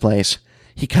leaving this place,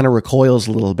 he kind of recoils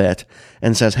a little bit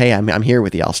and says, hey, I'm here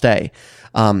with you. I'll stay.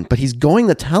 But he's going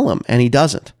to tell him, and he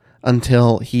doesn't.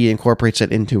 until he incorporates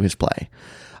it into his play.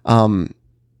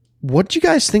 What do you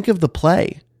guys think of the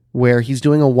play where he's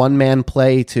doing a one-man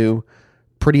play to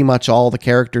pretty much all the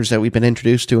characters that we've been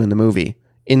introduced to in the movie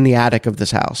in the attic of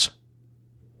this house?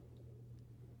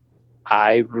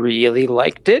 I really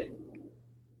liked it.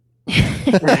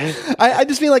 I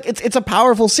just feel like it's a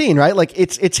powerful scene, right? Like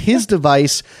it's his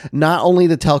device not only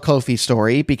to tell Kofi's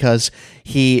story, because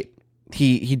he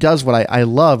does what I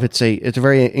love. It's a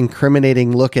very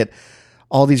incriminating look at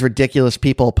all these ridiculous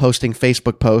people posting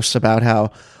Facebook posts about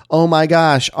how, oh my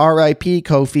gosh, R.I.P.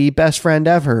 Kofi, best friend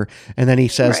ever. And then he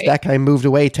says, Right. that guy moved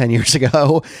away 10 years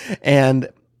ago. And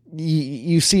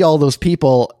you see all those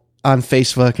people on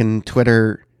Facebook and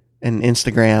Twitter and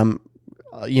Instagram,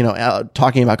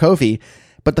 talking about Kofi.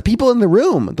 But the people in the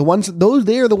room,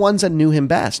 they are the ones that knew him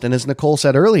best. And as Nicole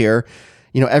said earlier,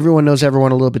 everyone knows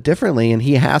everyone a little bit differently. And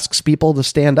he asks people to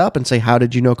stand up and say, how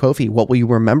did you know Kofi? What will you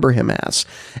remember him as?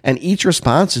 And each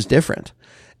response is different.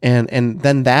 And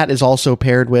then that is also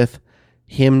paired with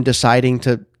him deciding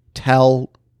to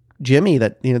tell Jimmy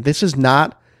that, this is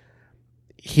not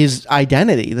his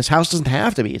identity. This house doesn't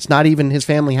have to be. It's not even his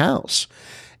family house.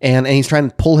 And he's trying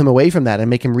to pull him away from that and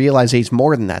make him realize he's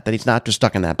more than that he's not just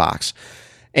stuck in that box.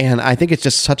 And I think it's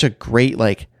just such a great,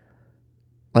 like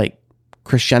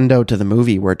crescendo to the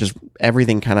movie where just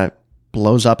everything kind of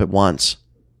blows up at once.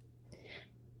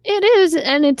 It is,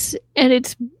 and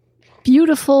it's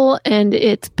beautiful and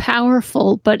it's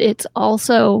powerful, but it's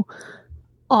also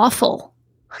awful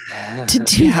to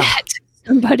do that to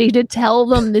somebody, to tell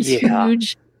them this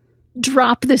huge,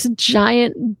 drop this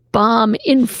giant bomb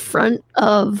in front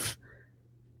of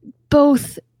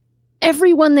both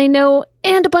everyone they know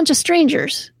and a bunch of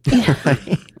strangers.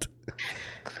 Right.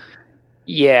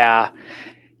 Yeah,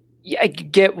 I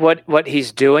get what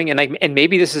he's doing, and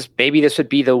maybe this would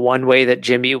be the one way that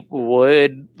Jimmy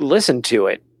would listen to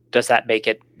it. Does that make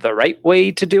it the right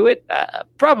way to do it?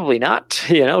 Probably not.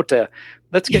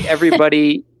 Let's get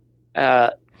everybody,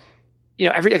 because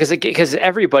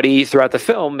everybody throughout the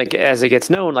film, as it gets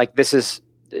known, like this is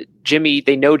Jimmy.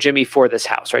 They know Jimmy for this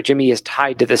house, right? Jimmy is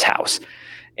tied to this house,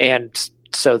 and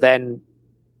so then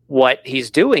what he's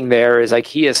doing there is like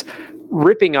he is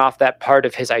ripping off that part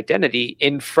of his identity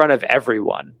in front of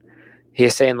everyone. He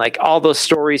is saying like all those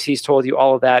stories he's told you,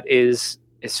 all of that is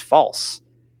false.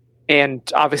 And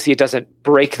obviously it doesn't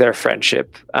break their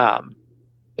friendship.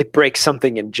 It breaks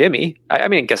something in Jimmy. I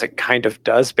guess it kind of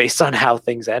does based on how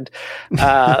things end.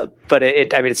 But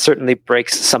it certainly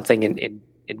breaks something in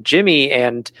Jimmy,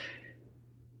 and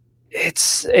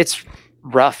it's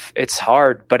rough. It's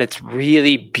hard, but it's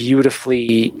really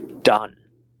beautifully done.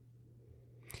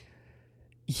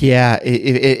 Yeah,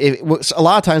 a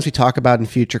lot of times we talk about in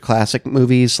future classic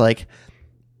movies, like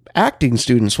acting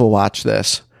students will watch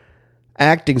this.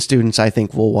 Acting students, I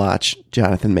think, will watch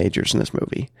Jonathan Majors in this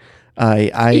movie.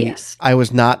 Yes. I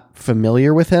was not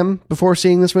familiar with him before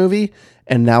seeing this movie,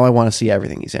 and now I want to see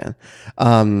everything he's in.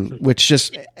 Which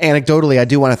just anecdotally, I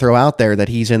do want to throw out there that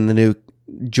he's in the new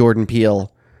Jordan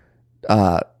Peele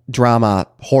drama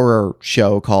horror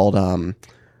show called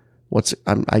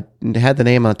I had the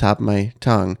name on the top of my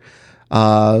tongue.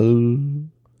 I'll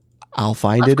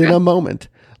find it in a moment.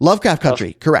 Lovecraft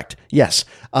Country, correct. Yes.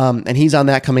 And he's on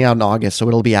that, coming out in August, so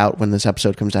it'll be out when this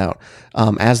episode comes out,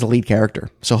 as the lead character.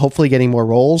 So hopefully getting more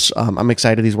roles. I'm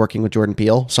excited he's working with Jordan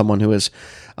Peele, someone who is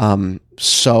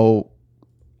so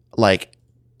like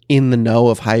in the know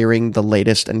of hiring the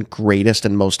latest and greatest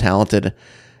and most talented,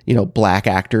 black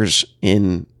actors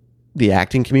in the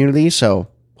acting community. So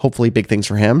hopefully big things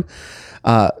for him.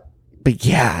 But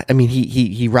yeah,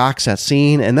 he rocks that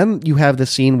scene. And then you have the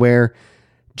scene where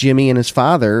Jimmy and his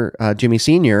father, Jimmy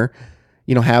Sr.,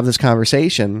 have this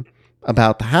conversation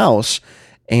about the house.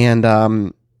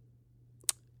 And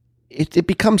it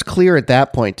becomes clear at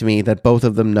that point to me that both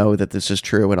of them know that this is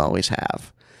true and always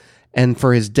have. And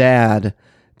for his dad,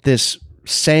 this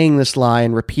saying this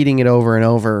line, repeating it over and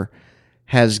over,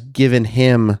 has given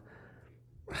him,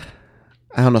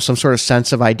 I don't know, some sort of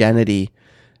sense of identity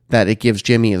that it gives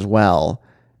Jimmy as well.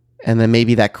 And then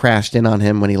maybe that crashed in on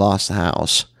him when he lost the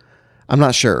house. I'm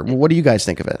not sure. What do you guys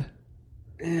think of it?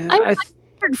 I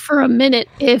wondered for a minute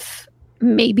if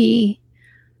maybe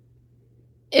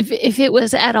if it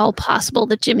was at all possible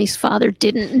that Jimmy's father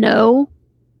didn't know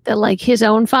that like his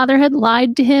own father had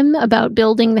lied to him about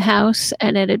building the house,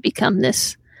 and it had become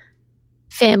this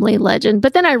family legend.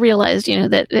 But then I realized,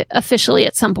 that officially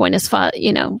at some point his father,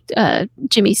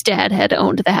 Jimmy's dad had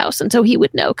owned the house, and so he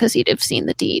would know because he'd have seen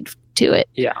the deed to it.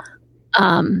 Yeah.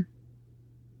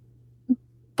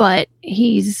 But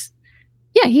he's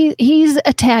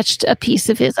attached a piece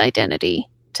of his identity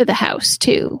to the house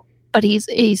too. but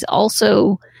he's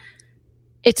also,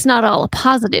 it's not all a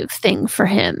positive thing for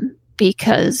him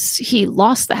because he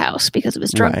lost the house because of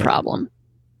his drug Right. problem.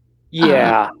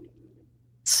 Yeah.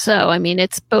 So, I mean,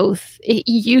 it's both. It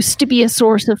used to be a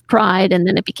source of pride and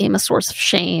then it became a source of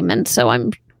shame. And so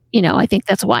I think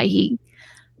that's why he,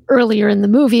 earlier in the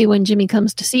movie, when Jimmy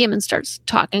comes to see him and starts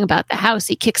talking about the house,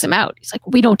 he kicks him out. He's like,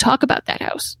 we don't talk about that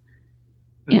house.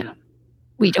 Mm.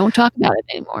 We don't talk about it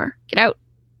anymore. Get out.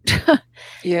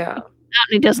 Yeah. And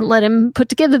he doesn't let him put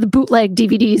together the bootleg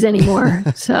DVDs anymore.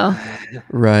 So,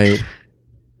 Right.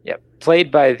 Yep.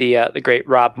 Played by the great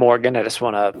Rob Morgan. I just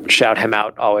want to shout him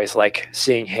out. Always like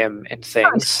seeing him in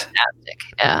things. fantastic.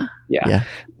 Yeah. Yeah.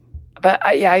 But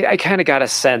I kind of got a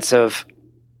sense of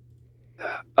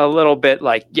a little bit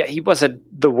like, he wasn't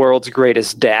the world's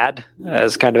greatest dad,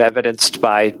 as kind of evidenced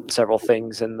by several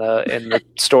things in the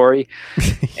story.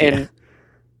 And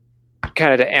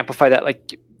kind of to amplify that,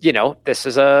 like, this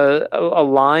is a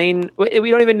line we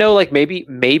don't even know, like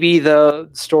maybe the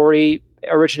story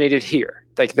originated here.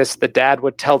 Like the dad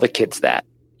would tell the kids that,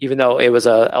 even though it was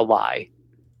a lie.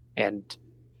 And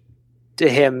to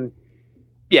him,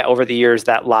 over the years,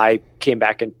 that lie came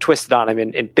back and twisted on him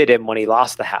and bit him when he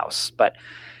lost the house. But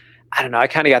I don't know. I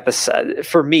kind of got this.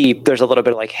 For me, there's a little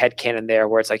bit of like headcanon there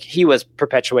where it's like he was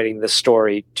perpetuating the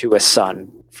story to his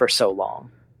son for so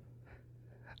long.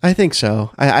 I think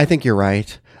so. I think you're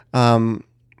right. I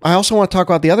also want to talk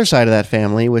about the other side of that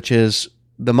family, which is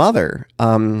the mother.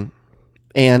 And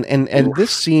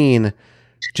this scene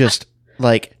just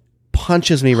like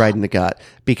punches me right in the gut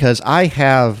because I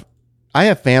have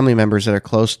family members that are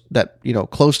close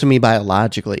to me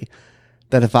biologically,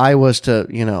 that if I was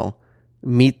to,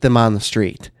 meet them on the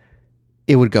street,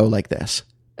 it would go like this.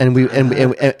 And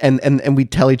we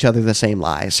tell each other the same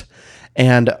lies.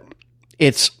 And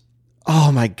it's,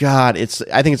 oh my God.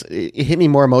 I think it hit me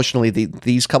more emotionally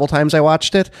these couple times I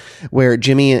watched it, where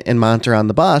Jimmy and Mont are on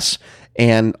the bus,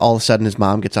 and all of a sudden his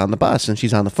mom gets on the bus and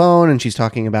she's on the phone and she's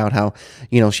talking about how,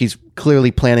 she's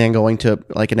clearly planning on going to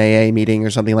like an AA meeting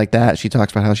or something like that. She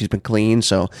talks about how she's been clean.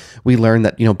 So we learned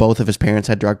that, both of his parents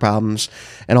had drug problems,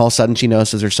 and all of a sudden she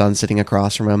notices her son sitting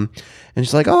across from him and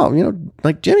she's like, oh,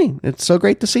 like, Jimmy, it's so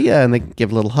great to see you. And they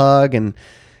give a little hug and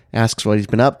asks what he's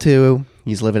been up to.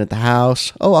 He's living at the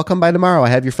house. Oh, I'll come by tomorrow. I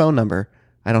have your phone number.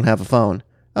 I don't have a phone.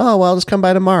 Oh, well, I'll just come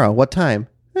by tomorrow. What time?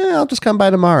 I'll just come by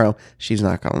tomorrow. She's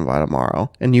not coming by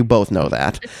tomorrow. And you both know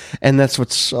that. And that's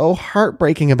what's so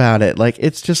heartbreaking about it. Like,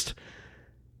 it's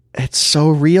so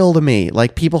real to me.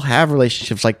 Like, people have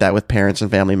relationships like that with parents and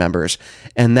family members.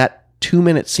 And that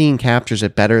 2-minute scene captures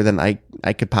it better than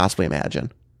I could possibly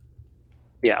imagine.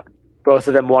 Yeah. Both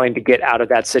of them wanting to get out of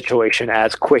that situation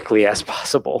as quickly as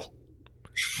possible.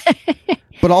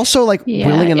 But also, like,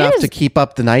 willing enough is. to keep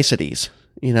up the niceties,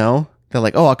 They're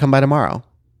like, oh, I'll come by tomorrow.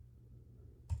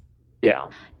 Yeah.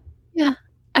 Yeah.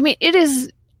 I mean, it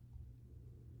is.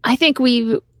 I think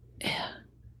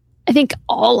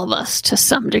all of us to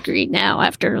some degree now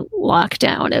after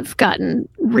lockdown have gotten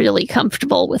really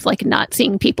comfortable with like not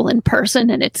seeing people in person,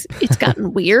 and it's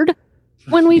gotten weird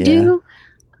when we do.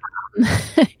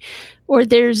 Or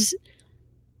there's,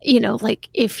 like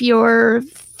if you're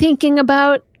thinking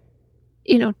about,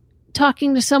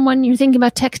 talking to someone, you're thinking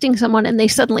about texting someone and they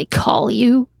suddenly call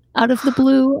you out of the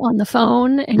blue on the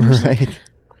phone, and you're Right. like,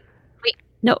 wait,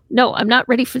 no, I'm not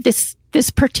ready for this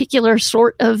particular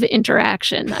sort of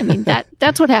interaction. I mean,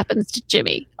 that's what happens to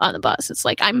Jimmy on the bus. It's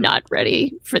like, I'm not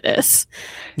ready for this.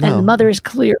 No. And the mother is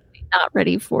clearly not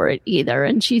ready for it either.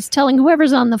 And she's telling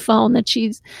whoever's on the phone that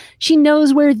she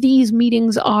knows where these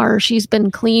meetings are. She's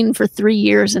been clean for 3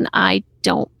 years, and I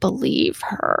don't believe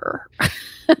her.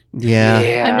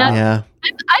 Yeah. I'm not- Yeah.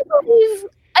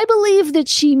 I believe that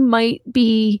she might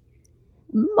be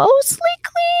mostly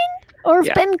clean or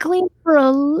Yeah. been clean for a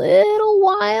little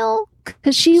while,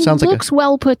 because she Sounds like looks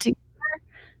well put together.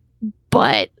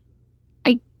 But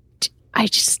I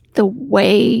just, the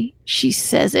way she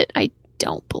says it, I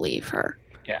don't believe her.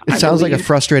 Yeah. It I sounds like a believe-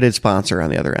 frustrated sponsor on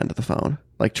the other end of the phone,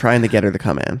 like trying to get her to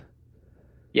come in.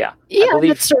 Yeah. Yeah, believe-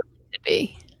 that certainly could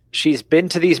be. She's been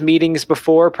to these meetings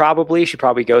before, probably. She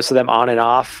probably goes to them on and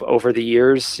off over the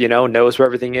years, knows where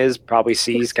everything is, probably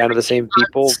sees kind of the same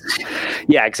people.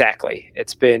 Yeah, exactly.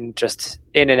 It's been just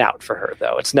in and out for her,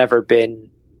 though. It's never been,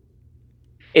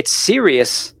 it's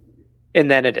serious,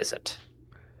 and then it isn't.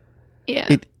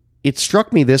 Yeah. It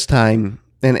struck me this time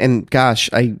And gosh,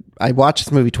 I watched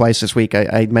this movie twice this week.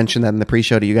 I mentioned that in the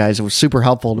pre-show to you guys. It was super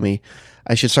helpful to me.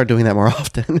 I should start doing that more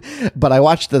often. But I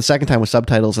watched the second time with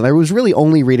subtitles, and I was really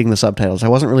only reading the subtitles. I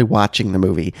wasn't really watching the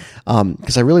movie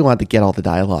because I really wanted to get all the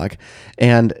dialogue.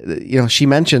 And, she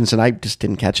mentions, and I just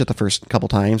didn't catch it the first couple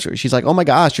times, she's like, oh my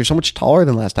gosh, you're so much taller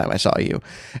than last time I saw you.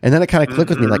 And then it kind of clicked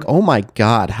with me like, oh my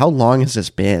God, how long has this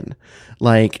been?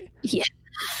 Like, Yeah.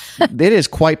 it is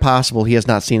quite possible he has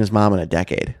not seen his mom in a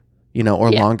decade,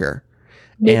 or longer.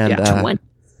 And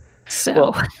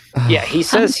so he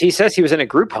says he was in a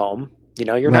group home.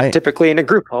 You're not typically in a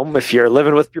group home if you're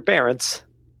living with your parents.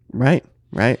 Right.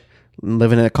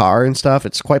 Living in a car and stuff.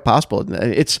 It's quite possible.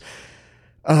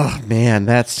 Oh man,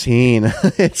 that scene.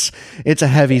 it's a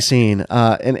heavy scene.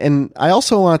 And I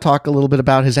also want to talk a little bit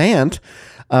about his aunt.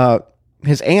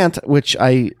 Which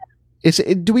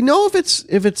do we know if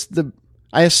it's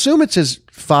I assume it's his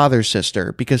father's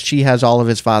sister because she has all of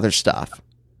his father's stuff.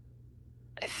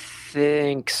 I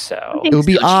think so. It would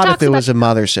be odd if it was a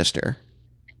mother's sister.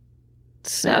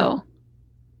 So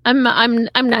I'm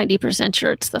 90%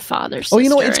 sure it's the father's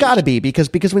sister. Oh, it's got to be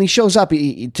because when he shows up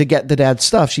to get the dad's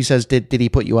stuff, she says, "Did he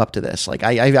put you up to this?" Like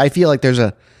I feel like there's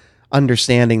a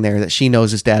understanding there that she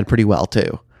knows his dad pretty well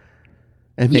too,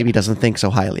 and maybe doesn't think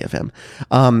so highly of him.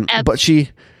 But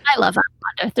I love Aunt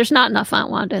Wanda. There's not enough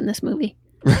Aunt Wanda in this movie.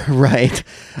 Right.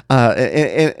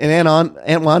 And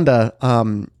Aunt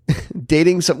Wanda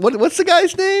dating what's the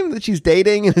guy's name that she's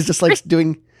dating and is just like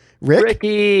doing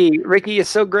Ricky is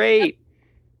so great.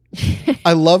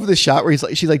 I love the shot where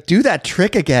she's like, do that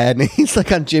trick again. And he's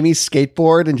like on Jimmy's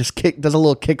skateboard and just does a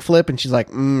little kick flip. And she's like,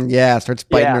 starts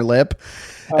biting her lip.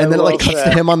 And then it cuts to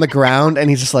him on the ground and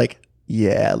he's just like,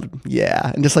 yeah.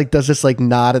 And just does this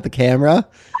nod at the camera.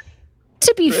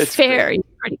 To be fair, he's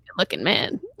a pretty good looking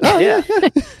man. Oh yeah.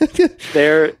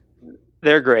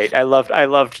 They're great. I loved,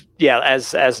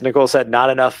 as Nicole said,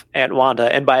 not enough Aunt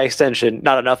Wanda, and by extension,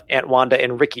 not enough Aunt Wanda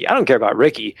and Ricky. I don't care about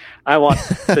Ricky. I want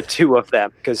the two of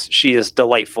them because she is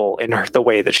delightful in the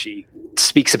way that she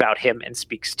speaks about him and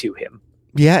speaks to him.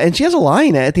 Yeah, and she has a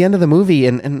line at the end of the movie,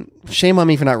 and shame on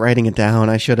me for not writing it down.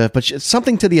 I should have, but it's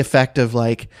something to the effect of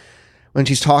when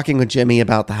she's talking with Jimmy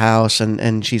about the house,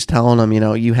 and she's telling him,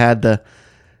 you had to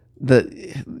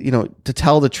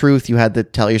tell the truth, you had to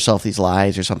tell yourself these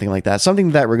lies or something like that. Something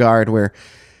to that regard where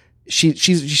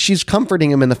she's comforting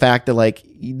him in the fact that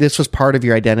this was part of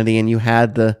your identity and you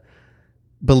had to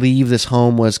believe this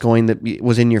home was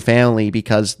in your family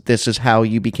because this is how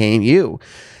you became you.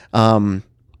 And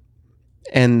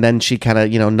then she kind of,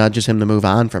 nudges him to move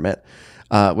on from it,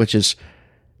 which is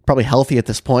probably healthy at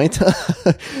this point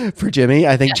for Jimmy.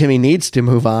 I think Jimmy needs to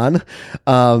move on,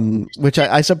 which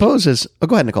I suppose is. Oh,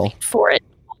 go ahead, Nicole. For it.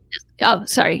 Oh,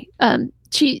 sorry. Aunt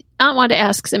Wanda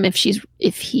asks him if he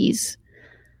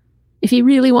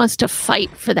really wants to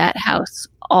fight for that house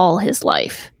all his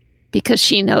life because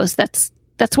she knows that's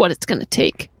what it's going to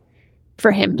take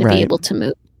for him to be able to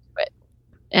move to it.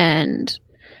 And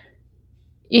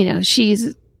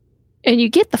and you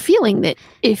get the feeling that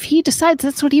if he decides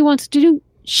that's what he wants to do,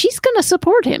 she's going to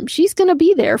support him. She's going to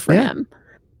be there for him.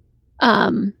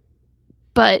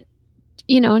 But,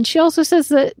 and she also says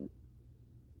that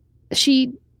she's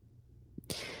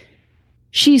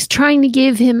trying to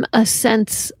give him a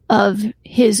sense of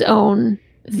his own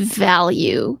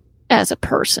value as a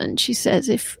person. She says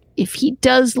if he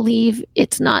does leave,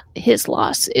 it's not his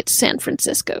loss, it's San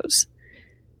Francisco's.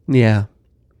 Yeah.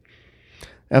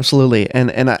 Absolutely. And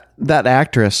that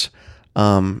actress,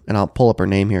 and I'll pull up her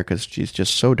name here because she's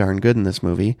just so darn good in this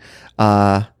movie.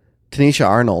 Tanisha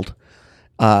Arnold.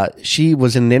 She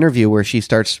was in an interview where she's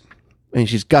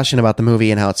gushing about the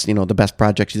movie and how it's, the best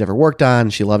project she's ever worked on.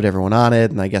 She loved everyone on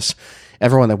it. And I guess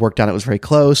everyone that worked on it was very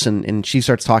close. And she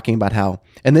starts talking about how,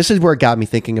 and this is where it got me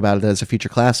thinking about it as a future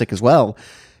classic as well,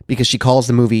 because she calls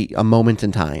the movie a moment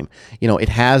in time. It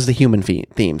has the human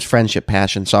themes, friendship,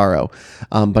 passion, sorrow,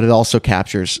 but it also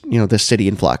captures, this city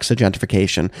in flux, the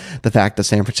gentrification, the fact that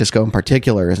San Francisco in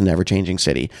particular is an ever-changing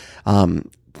city.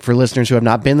 For listeners who have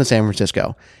not been to San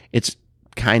Francisco, it's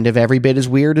kind of every bit as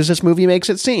weird as this movie makes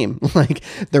it seem. Like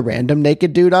the random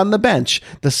naked dude on the bench,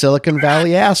 the Silicon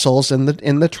Valley assholes in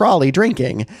the trolley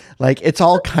drinking. Like it's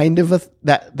all kind of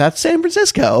that's San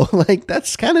Francisco. Like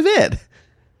that's kind of it.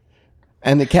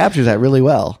 And it captures that really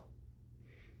well.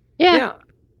 Yeah.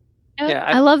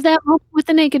 I love that moment with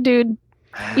the naked dude.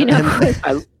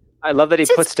 I love that he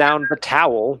puts down the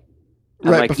towel.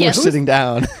 Right before sitting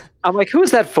down. I'm like, who's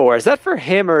that for? Is that for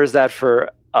him or is that for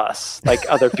us, like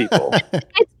other people?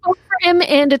 It's both for him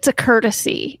and it's a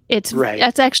courtesy.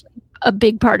 That's actually a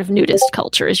big part of nudist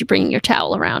culture is you bringing your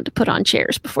towel around to put on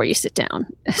chairs before you sit down.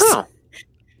 Oh.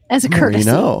 as a There courtesy.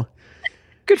 you know.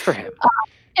 Good for him.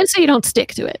 And so you don't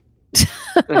stick to it.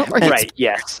 Or Right.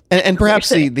 Yes. And perhaps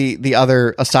the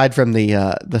other, aside from the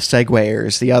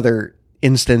Segwayers, the other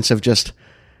instance of just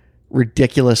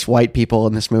ridiculous white people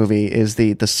in this movie is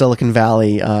the Silicon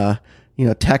Valley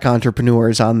tech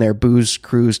entrepreneurs on their booze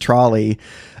cruise trolley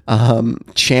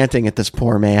chanting at this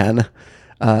poor man.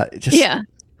 Yeah.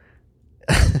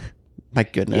 My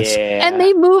goodness. Yeah. And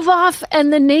they move off,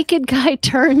 and the naked guy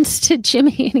turns to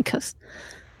Jimmy and he goes,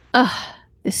 "Ugh,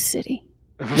 this city."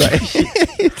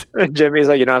 Right. Jimmy's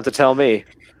like, you don't have to tell me.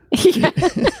 Yeah.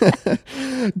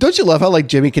 Don't you love how like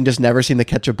Jimmy can just never seem to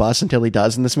catch a bus until he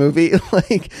does in this movie?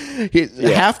 Like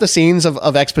half the scenes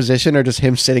of exposition are just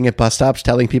him sitting at bus stops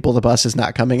telling people the bus is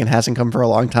not coming and hasn't come for a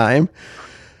long time.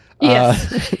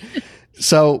 Yes.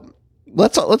 So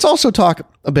let's also talk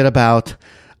a bit about.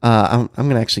 I'm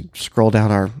going to actually scroll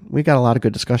down we got a lot of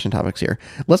good discussion topics here.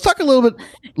 Let's talk a little bit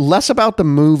less about the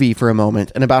movie for a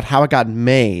moment and about how it got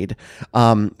made.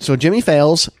 So Jimmy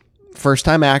Fails, first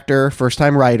time actor, first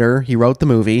time writer. He wrote the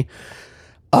movie.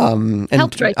 And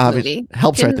Helped write the movie.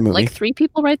 Helps write the movie. Like 3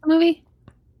 people write the movie?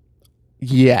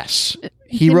 Yes.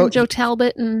 He Him, wrote Joe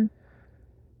Talbot and...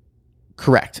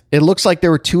 Correct. It looks like there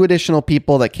were 2 additional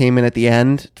people that came in at the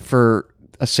end for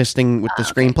assisting with the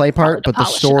screenplay part, but the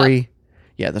story...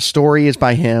 Yeah, the story is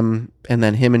by him, and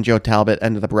then him and Joe Talbot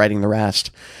ended up writing the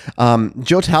rest.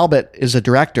 Joe Talbot is a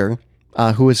director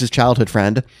who is his childhood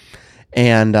friend,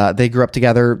 and they grew up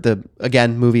together.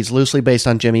 Again, movie's loosely based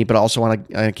on Jimmy, but also on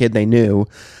a kid they knew.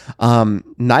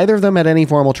 Neither of them had any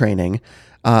formal training.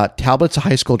 Talbot's a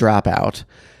high school dropout,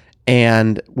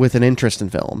 and with an interest in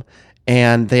film.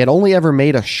 And they had only ever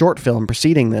made a short film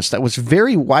preceding this that was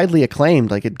very widely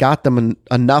acclaimed. Like, it got them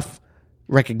enough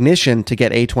recognition to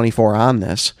get A24 on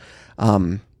this.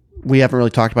 We haven't really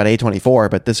talked about A24,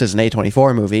 but this is an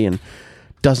A24 movie, and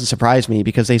doesn't surprise me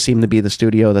because they seem to be the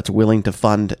studio that's willing to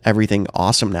fund everything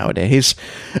awesome nowadays.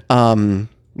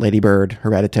 Lady Bird,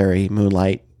 Hereditary,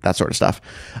 Moonlight, that sort of stuff.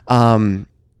 And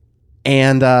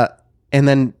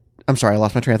then I'm sorry, I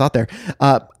lost my train of thought there.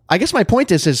 I guess my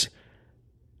point is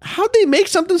how'd they make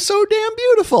something so damn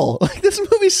beautiful? Like, this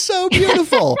movie's so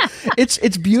beautiful.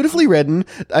 It's beautifully written.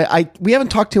 We haven't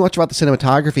talked too much about the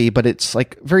cinematography, but it's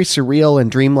like very surreal and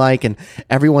dreamlike, and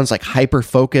everyone's like hyper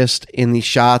focused in these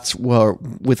shots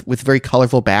with very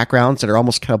colorful backgrounds that are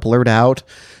almost kind of blurred out.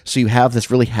 So you have this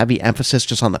really heavy emphasis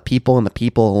just on the people and the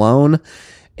people alone.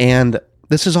 And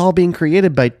this is all being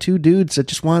created by 2 dudes that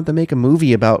just wanted to make a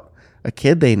movie about a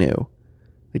kid they knew.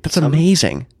 Like, that's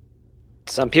amazing.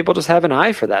 Some people just have an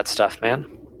eye for that stuff, man.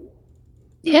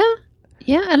 Yeah.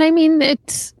 Yeah. And I mean,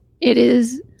 it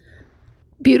is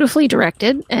beautifully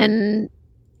directed, and,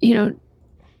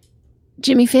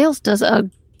 Jimmy Fails does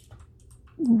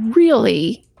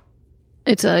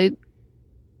it's a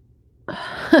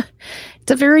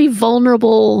very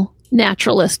vulnerable,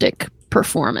 naturalistic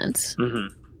performance. Mm-hmm.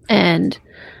 And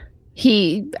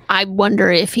I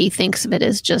wonder if he thinks of it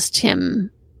as just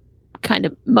him kind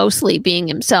of mostly being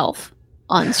himself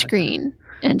on screen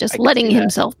and just letting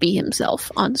himself be himself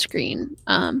on screen.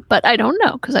 But I don't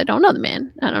know, because I don't know the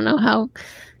man. I don't know how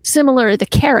similar the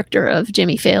character of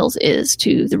Jimmy Fails is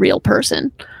to the real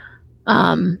person.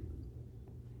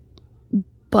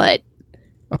 But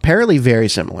apparently very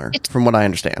similar from what I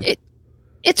understand.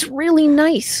 It's really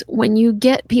nice when you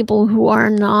get people who are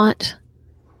not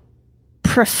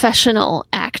professional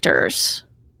actors.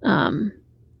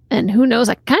 And who knows,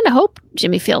 I kind of hope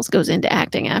Jimmy Fails goes into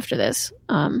acting after this.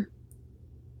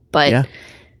 But yeah.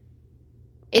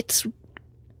 It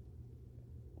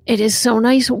is so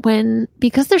nice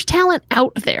because there's talent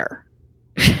out there.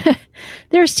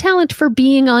 There's talent for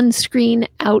being on screen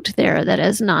out there that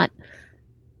has not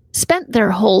spent their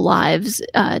whole lives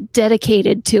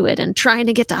dedicated to it and trying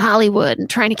to get to Hollywood and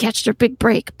trying to catch their big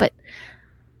break. But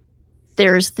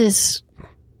there's this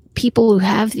people who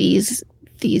have these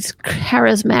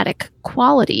charismatic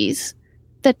qualities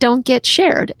that don't get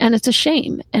shared, and it's a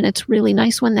shame. And it's really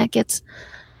nice when that gets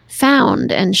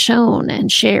found and shown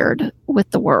and shared with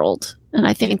the world. And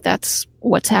I think that's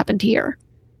what's happened here.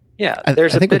 Yeah, I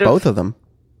think with both of them.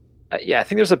 I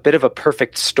think there's a bit of a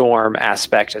perfect storm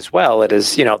aspect as well. It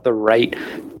is, the right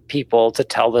people to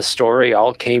tell the story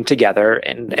all came together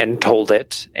and told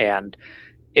it, and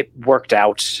it worked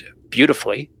out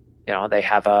beautifully. They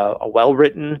have a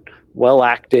well-written,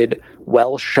 well-acted,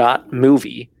 well-shot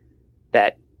movie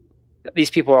that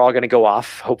these people are all going to go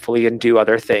off, hopefully, and do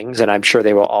other things, and I'm sure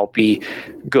they will all be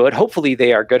good. Hopefully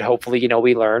they are good. Hopefully,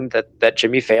 we learned that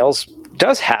Jimmy Fails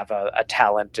does have a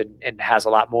talent and has a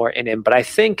lot more in him, but I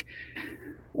think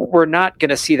we're not going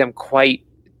to see them quite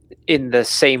in the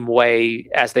same way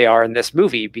as they are in this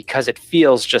movie, because it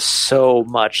feels just so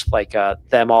much like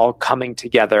them all coming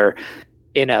together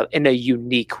in a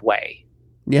unique way.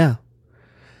 Yeah.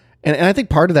 And I think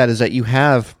part of that is that you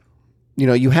have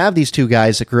these two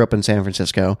guys that grew up in San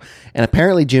Francisco, and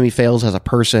apparently Jimmy Fails as a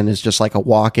person is just like a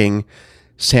walking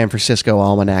San Francisco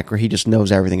almanac where he just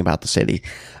knows everything about the city.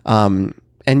 And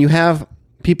you have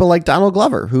people like Donald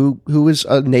Glover, who is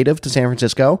a native to San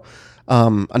Francisco.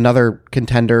 Another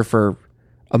contender for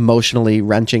emotionally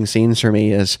wrenching scenes for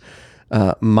me is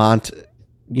Mont,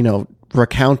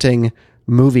 recounting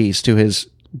movies to his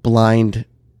blind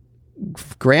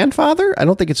grandfather. I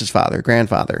don't think it's his father,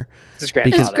 grandfather. His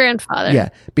grandfather. His grandfather. Yeah,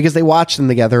 because they watch them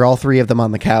together, all three of them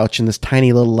on the couch in this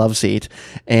tiny little love seat,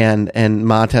 and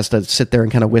Mont has to sit there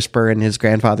and kind of whisper in his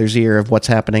grandfather's ear of what's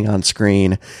happening on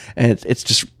screen, and it's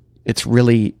just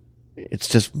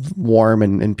warm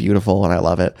and beautiful, and I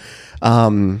love it.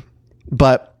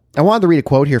 But I wanted to read a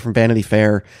quote here from Vanity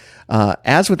Fair.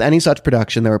 As with any such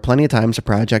production, there were plenty of times the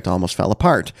project almost fell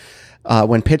apart.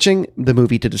 When pitching the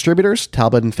movie to distributors,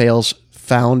 Talbot and Fails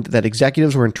found that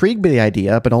executives were intrigued by the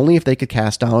idea, but only if they could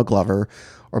cast Donald Glover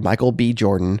or Michael B.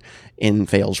 Jordan in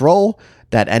Fails' role.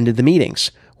 That ended the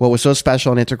meetings. What was so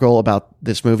special and integral about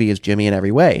this movie is Jimmy in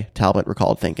every way, Talbot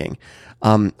recalled thinking.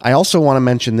 I also want to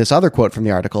mention this other quote from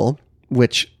the article,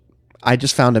 which I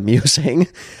just found amusing,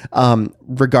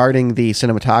 regarding the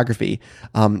cinematography.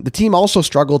 The team also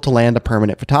struggled to land a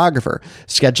permanent photographer.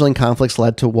 Scheduling conflicts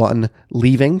led to one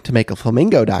leaving to make a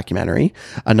Flamingo documentary.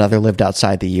 Another lived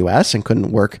outside the U.S. and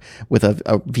couldn't work with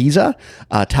a visa.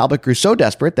 Talbot grew so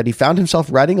desperate that he found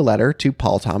himself writing a letter to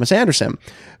Paul Thomas Anderson,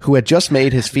 who had just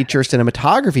made his feature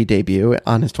cinematography debut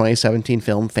on his 2017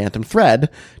 film Phantom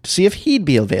Thread, to see if he'd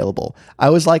be available.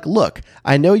 I was like, look,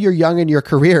 I know you're young in your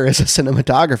career as a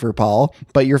cinematographer, Paul,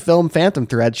 but your film Phantom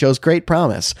Thread shows great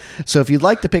promise. So if you'd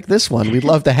like to pick this one, we'd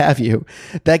love to have you.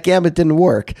 That gambit didn't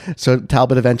work. So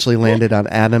Talbot eventually landed on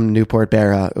Adam Newport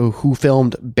Berra, who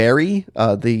filmed Barry,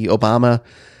 the Obama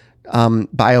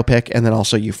biopic, and then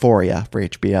also Euphoria for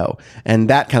HBO. And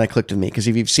that kind of clicked with me, because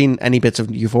if you've seen any bits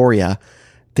of Euphoria,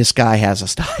 this guy has a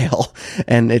style,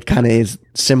 and it kind of is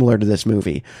similar to this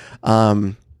movie.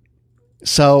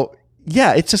 So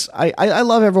yeah, it's just, I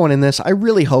love everyone in this. I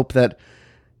really hope that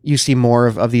you see more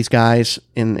of these guys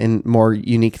in more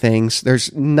unique things.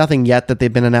 There's nothing yet that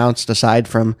they've been announced aside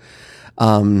from,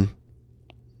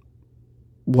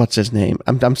 what's his name?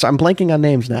 I'm blanking on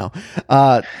names now.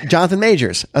 Jonathan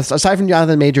Majors. Aside from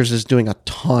Jonathan Majors is doing a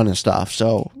ton of stuff.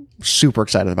 So super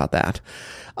excited about that.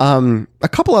 A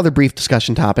couple other brief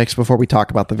discussion topics before we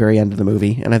talk about the very end of the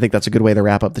movie, and I think that's a good way to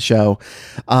wrap up the show.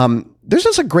 There's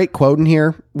just a great quote in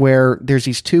here where there's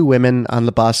these two women on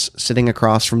the bus sitting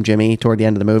across from Jimmy toward the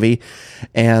end of the movie,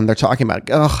 and they're talking about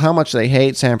how much they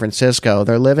hate San Francisco.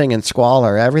 They're living in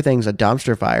squalor. Everything's a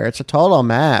dumpster fire. It's a total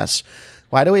mess.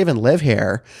 Why do we even live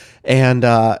here? And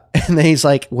then he's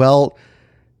like, well,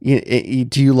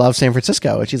 do you love San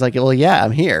Francisco? And she's like, well, yeah,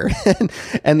 I'm here.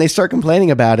 And they start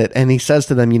complaining about it. And he says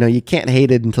to them, you can't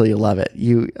hate it until you love it.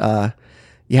 You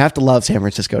have to love San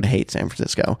Francisco to hate San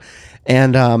Francisco.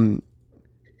 And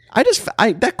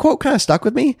that quote kind of stuck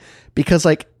with me, because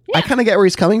I kind of get where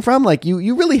he's coming from. Like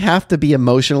you really have to be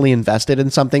emotionally invested in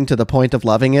something to the point of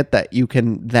loving it that you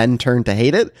can then turn to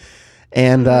hate it.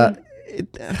 And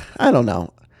I don't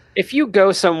know. If you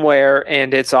go somewhere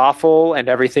and it's awful and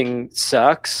everything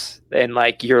sucks and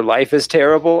your life is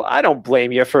terrible, I don't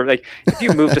blame you for if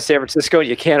you move to San Francisco and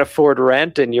you can't afford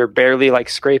rent and you're barely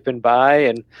scraping by,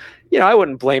 and I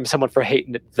wouldn't blame someone for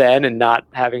hating it then and not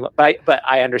having, but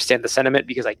I understand the sentiment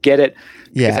because I get it.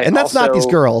 Yeah. And that's not these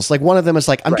girls. One of them is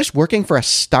I'm just working for a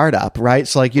startup, right?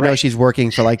 So she's working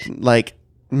for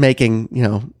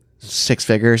making, six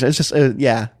figures. It's just,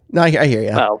 yeah, no, I hear you.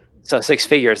 Well, so 6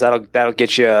 figures, that'll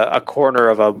get you a corner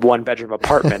of a 1-bedroom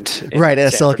apartment. Right,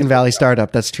 at a Silicon Valley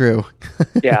startup. That's true.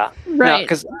 Yeah. Right.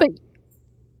 Because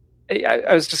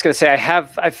I was just going to say,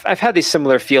 I've had these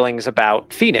similar feelings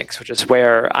about Phoenix, which is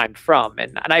where I'm from.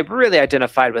 And I really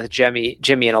identified with Jimmy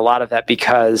in a lot of that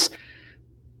because,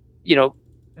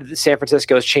 San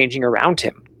Francisco is changing around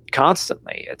him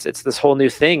constantly. It's this whole new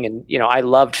thing. And, I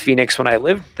loved Phoenix when I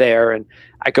lived there, and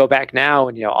I go back now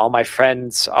and, all my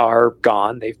friends are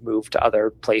gone. They've moved to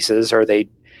other places, or they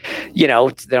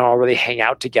don't really hang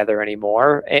out together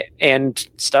anymore, and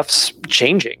stuff's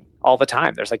changing all the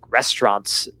time. There's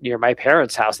restaurants near my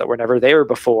parents' house that were never there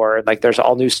before. And there's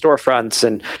all new storefronts,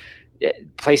 and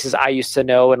places I used to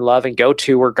know and love and go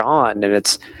to were gone. And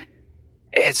it's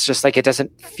just it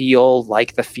doesn't feel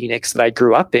like the Phoenix that I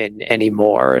grew up in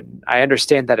anymore. And I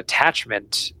understand that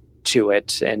attachment to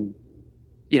it. And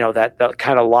that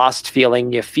kind of lost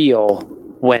feeling you feel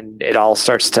when it all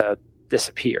starts to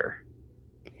disappear.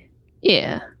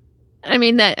 Yeah. I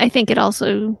mean, that I think it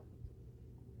also,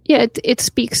 it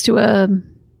speaks to a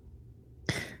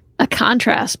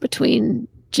contrast between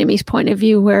Jimmy's point of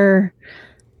view, where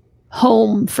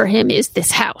home for him is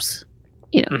this house.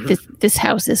 This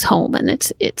house is home, and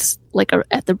it's like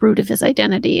at the root of his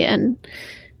identity. And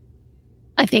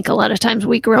I think a lot of times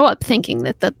we grow up thinking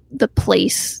that the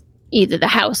place, either the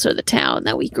house or the town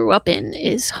that we grew up in,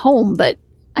 is home. But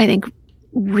I think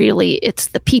really it's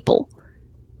the people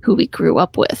who we grew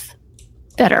up with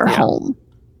that are home.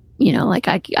 Like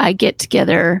I get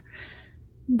together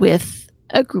with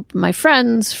a group of my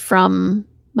friends from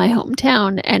my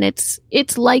hometown, and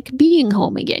it's like being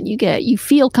home again. You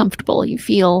feel comfortable, you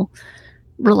feel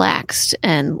relaxed,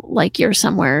 and like you're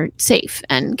somewhere safe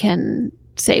and can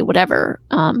say whatever.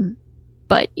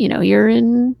 But you're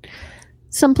in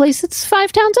some place that's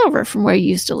 5 towns over from where you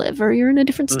used to live, or you're in a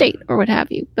different state or what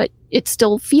have you, but it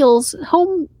still feels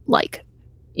home like,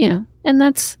 and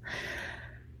that's,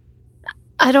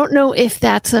 I don't know if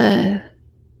that's a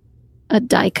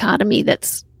dichotomy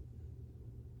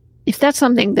if that's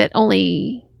something that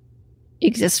only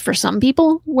exists for some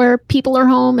people, where people are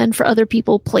home, and for other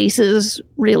people places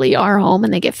really are home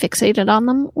and they get fixated on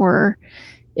them, or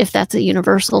if that's a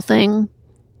universal thing.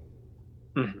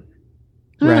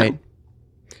 Right.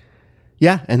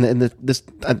 Yeah, and this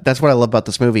that's what I love about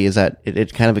this movie, is that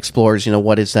it kind of explores,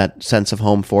 what is that sense of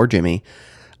home for Jimmy.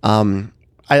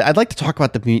 I'd like to talk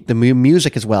about the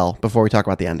music as well before we talk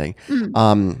about the ending.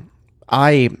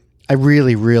 I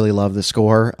really, really love the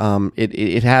score.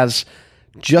 It has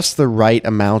just the right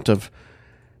amount of,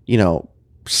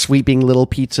 sweeping little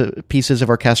pieces of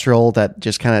orchestral that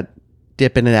just kind of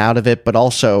dip in and out of it, but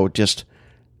also just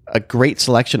a great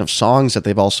selection of songs that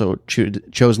they've also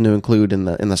chosen to include in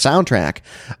the soundtrack.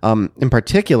 In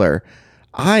particular,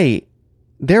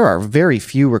 there are very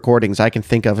few recordings I can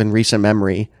think of in recent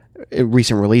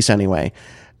release anyway,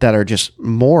 that are just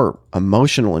more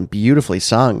emotional and beautifully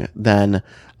sung than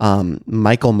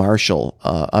Michael Marshall,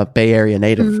 a Bay Area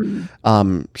native,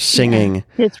 singing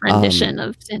his rendition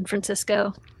of San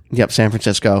Francisco. Yep, San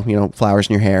Francisco, Flowers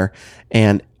in Your Hair.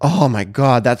 And oh my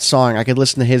God, that song, I could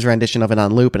listen to his rendition of it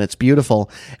on loop, and it's beautiful.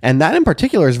 And that in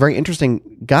particular is a very interesting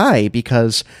guy,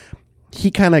 because he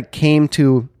kind of came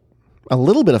to a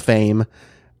little bit of fame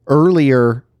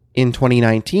earlier in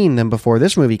 2019 than before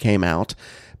this movie came out,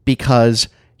 because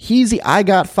he's the I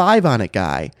Got 5 on It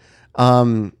guy.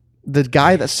 The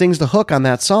guy that sings the hook on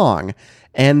that song.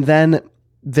 And then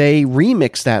they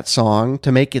remixed that song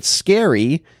to make it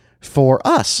scary for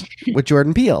Us with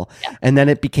Jordan Peele. Yeah. And then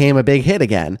it became a big hit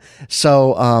again.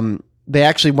 So they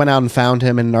actually went out and found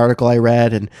him in an article I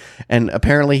read, and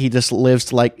apparently he just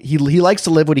lives he likes to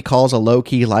live what he calls a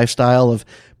low-key lifestyle of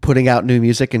putting out new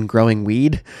music and growing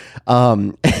weed.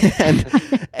 And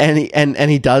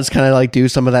he does kind of do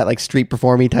some of that street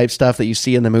performing type stuff that you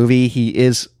see in the movie. He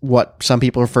is what some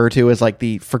people refer to as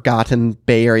the forgotten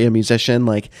Bay Area musician,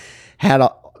 had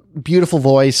a beautiful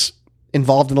voice,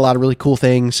 involved in a lot of really cool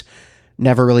things,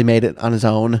 never really made it on his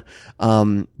own.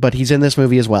 But he's in this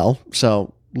movie as well.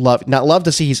 So love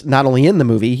to see he's not only in the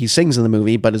movie, he sings in the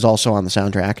movie, but is also on the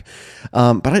soundtrack.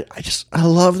 But I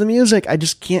love the music. I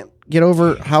just can't get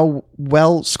over how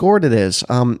well scored it is.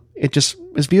 It just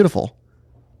is beautiful.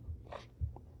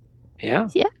 Yeah.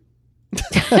 Yeah.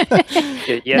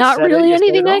 Not really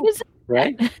anything I can say.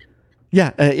 Right.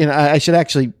 Yeah. I should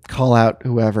actually call out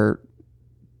whoever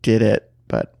did it,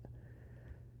 but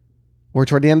we're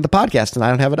toward the end of the podcast and I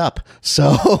don't have it up.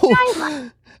 So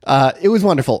it was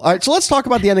wonderful. All right. So let's talk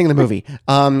about the ending of the movie.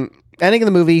 Ending of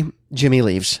the movie, Jimmy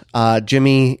leaves.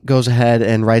 Jimmy goes ahead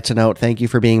and writes a note. Thank you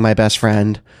for being my best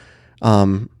friend.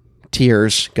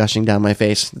 Tears gushing down my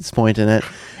face at this point in it.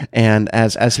 And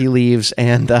as he leaves,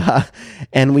 and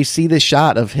we see this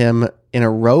shot of him in a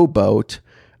rowboat,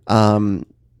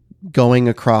 going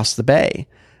across the bay.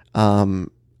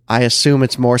 I assume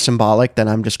it's more symbolic that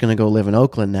I'm just going to go live in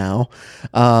Oakland now.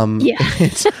 Yeah.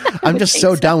 I'm just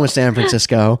so done with San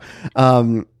Francisco.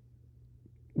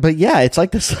 But yeah, it's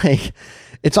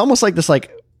it's almost like this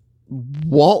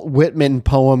Walt Whitman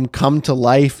poem come to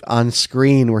life on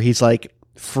screen, where he's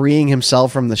freeing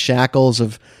himself from the shackles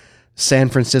of San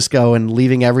Francisco and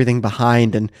leaving everything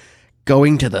behind and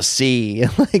going to the sea.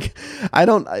 I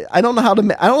don't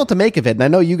know what to make of it. And I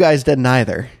know you guys didn't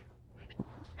either.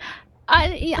 I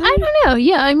don't know.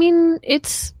 Yeah. I mean,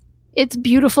 it's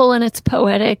beautiful and it's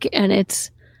poetic and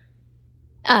it's,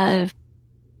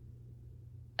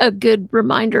 a good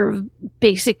reminder of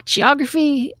basic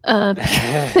geography.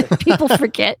 People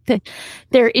forget that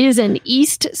there is an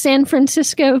East San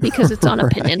Francisco because it's on a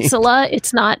peninsula.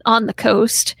 It's not on the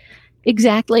coast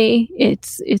exactly.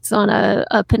 It's on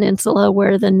a peninsula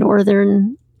where the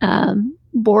northern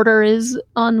border is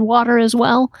on water as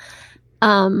well.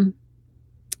 But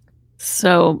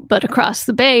across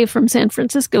the bay from San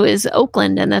Francisco is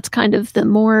Oakland, and that's kind of the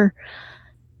more,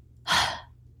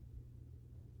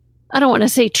 I don't want to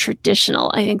say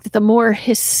traditional. I think that the more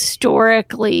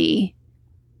historically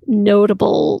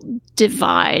notable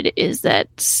divide is that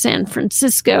San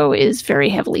Francisco is very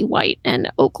heavily white,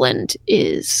 and Oakland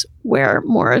is where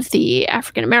more of the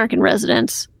African American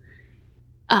residents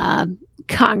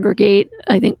congregate.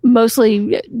 I think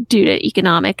mostly due to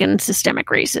economic and systemic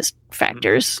racist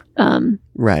factors.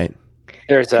 Right.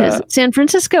 There's San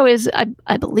Francisco is,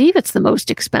 I believe, it's the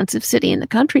most expensive city in the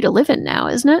country to live in now,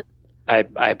 isn't it?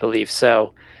 I believe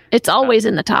so. It's always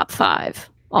in the top 5.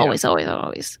 Always,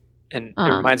 always. And it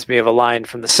reminds me of a line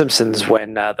from The Simpsons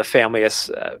when the family is,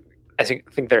 I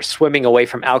think they're swimming away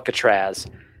from Alcatraz.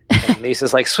 And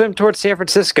Lisa's like, swim towards San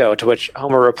Francisco, to which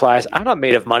Homer replies, I'm not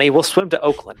made of money. We'll swim to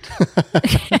Oakland.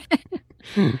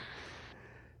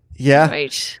 Yeah.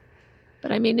 Right.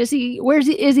 But I mean, is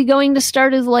he going to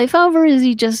start his life over? Is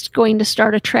he just going to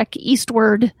start a trek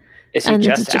eastward? Is he and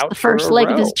just this is just out the first for a leg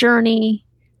of row? his journey?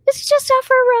 Is he just out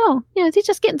for a row? Yeah, is he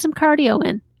just getting some cardio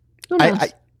in? Who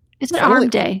knows? It's an arm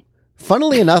day.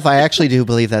 Funnily enough, I actually do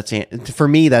believe for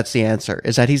me, that's the answer,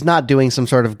 is that he's not doing some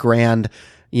sort of grand,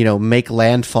 make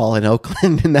landfall in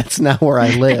Oakland, and that's now where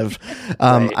I live.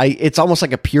 Right. It's almost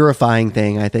like a purifying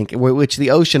thing, I think, which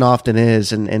the ocean often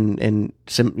is in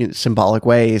symbolic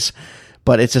ways,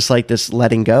 but it's just like this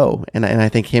letting go. And I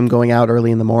think him going out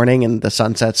early in the morning and the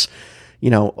sunsets,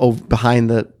 behind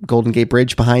the Golden Gate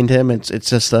Bridge behind him, it's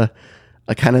just a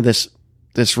kind of this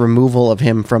removal of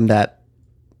him from that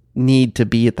need to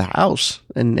be at the house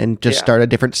and just start a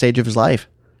different stage of his life.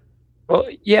 Well,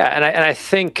 yeah, and I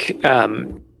think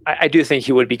I do think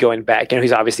he would be going back.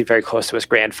 He's obviously very close to his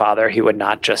grandfather. He would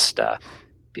not just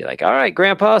be like, "All right,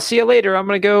 Grandpa, see you later. I'm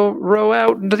going to go row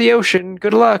out into the ocean.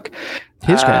 Good luck."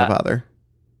 His grandfather,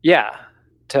 yeah,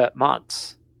 to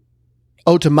Mont's.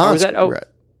 Oh, to Mont's.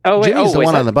 Jimmy's the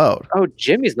one on the boat. Oh,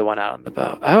 Jimmy's the one out on the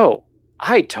boat. Oh,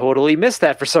 I totally missed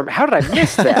that for some. How did I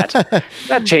miss that?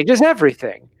 That changes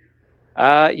everything.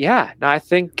 Yeah. No, I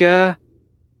think.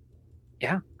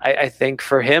 I think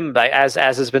for him, as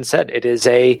has been said, it's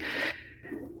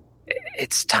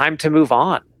time to move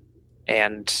on,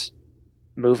 and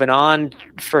moving on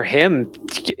for him,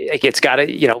 it's got to,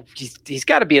 he's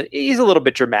got to be. He's a little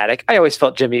bit dramatic. I always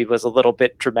felt Jimmy was a little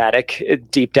bit dramatic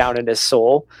deep down in his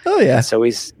soul. Oh yeah. And so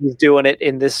he's doing it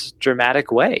in this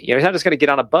dramatic way. He's not just going to get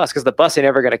on a bus because the bus ain't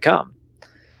ever going to come.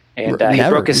 And he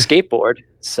broke his skateboard,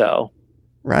 so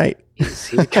right.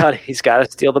 he's got to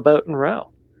steal the boat and row.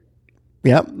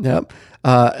 Yep.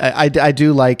 I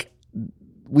do like.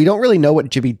 We don't really know what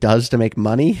Jimmy does to make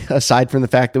money, aside from the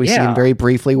fact that we see him very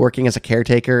briefly working as a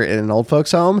caretaker in an old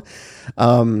folks' home.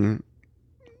 And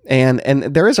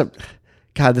there is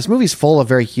this movie's full of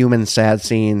very human, sad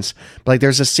scenes. But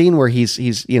there's a scene where he's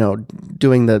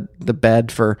doing the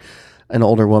bed for an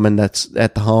older woman that's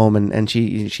at the home, and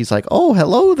she's like, "Oh,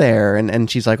 hello there," and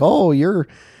she's like, "Oh, you're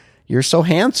so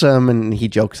handsome," and he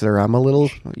jokes to her,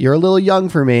 "You're a little young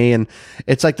for me," and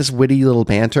it's like this witty little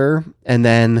banter, and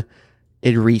then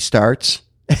it restarts,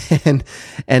 and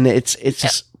it's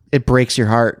just, it breaks your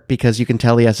heart because you can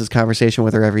tell he has this conversation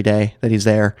with her every day that he's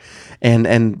there,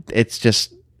 and it's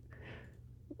just,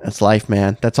 that's life,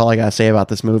 man. That's all I gotta say about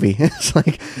this movie. It's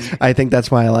like, I think that's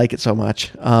why I like it so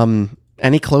much.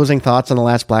 Any closing thoughts on The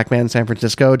Last Black Man in San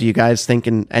Francisco? Do you guys think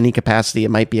in any capacity it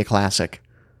might be a classic?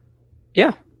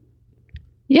 Yeah.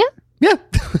 No,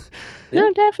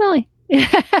 definitely.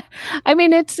 I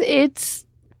mean, it's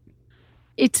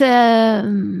it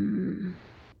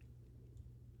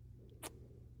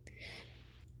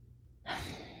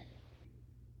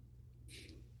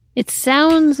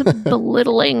sounds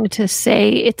belittling to say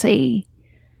it's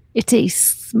a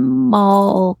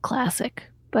small classic,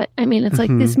 but I mean, it's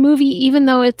like this movie, even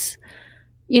though it's,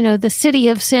 the city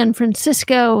of San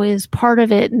Francisco is part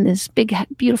of it, and this big,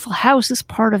 beautiful house is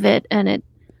part of it, and it,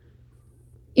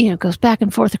 goes back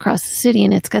and forth across the city,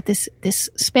 and it's got this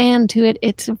span to it.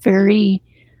 It's a very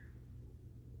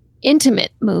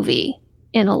intimate movie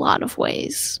in a lot of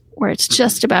ways, where it's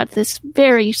just about this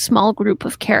very small group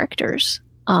of characters,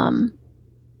 and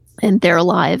their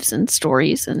lives and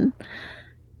stories, and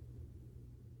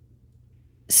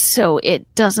so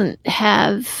it doesn't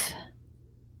have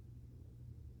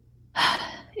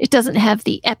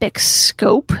the epic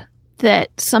scope that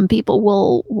some people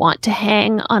will want to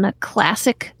hang on a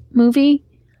classic movie.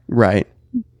 Right.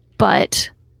 But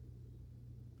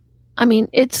I mean,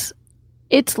 it's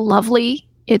lovely.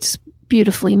 It's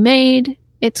beautifully made.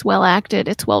 It's well acted.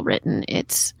 It's well written.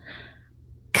 It's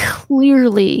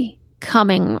clearly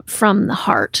coming from the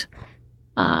heart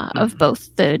of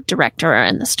both the director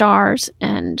and the stars,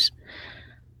 and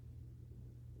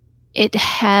it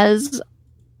has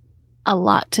a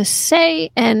lot to say.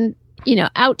 And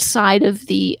outside of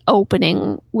the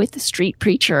opening with the street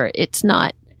preacher, it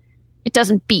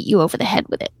doesn't beat you over the head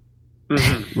with it.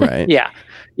 Mm-hmm. Right. Yeah.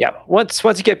 Once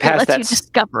you get past that, you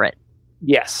discover it.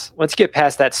 Yes. Once you get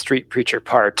past that street preacher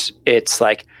part, it's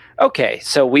like, okay,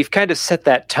 so we've kind of set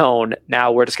that tone.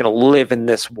 Now we're just going to live in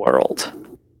this world.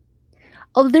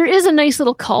 Oh, there is a nice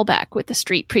little callback with the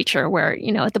street preacher where,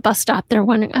 at the bus stop, they're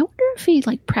wondering, I wonder if he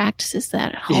practices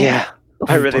that at home. Yeah.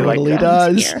 I really like Totally that.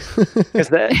 does. Because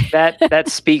that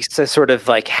speaks to sort of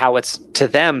like how it's to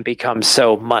them becomes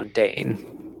so mundane.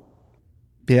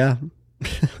 Yeah.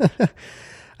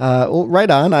 Well,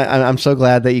 right on. I'm so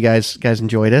glad that you guys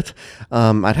enjoyed it.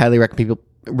 I'd highly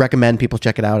recommend people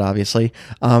check it out, obviously.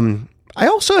 I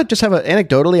also just have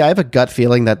anecdotally, I have a gut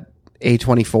feeling that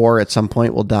A24 at some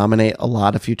point will dominate a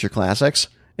lot of future classics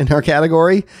in our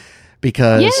category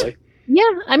because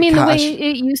I mean, the way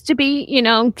it used to be,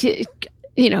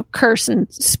 curse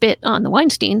and spit on the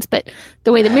Weinsteins, but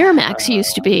the way the Miramax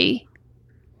used to be,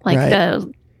 like right.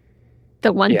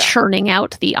 the one churning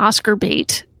out the Oscar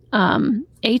bait,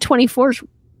 A24 is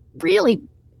really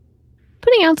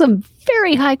putting out some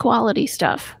very high quality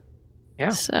stuff. Yeah.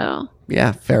 So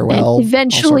yeah, Farewell. And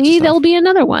eventually there'll be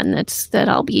another one that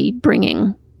I'll be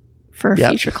bringing for a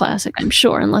future classic, I'm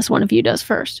sure, unless one of you does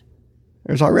first.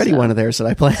 There's already one of theirs that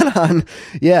I plan on.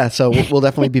 Yeah, so we'll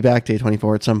definitely be back to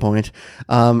A24 at some point.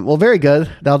 Well, very good.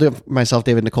 That'll do it for myself,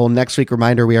 David, Nicole. Next week,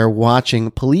 reminder, we are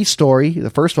watching Police Story, the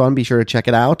first one. Be sure to check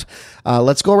it out.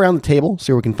 Let's go around the table,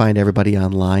 see where we can find everybody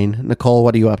online. Nicole,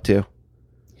 what are you up to?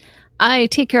 I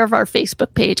take care of our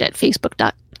Facebook page at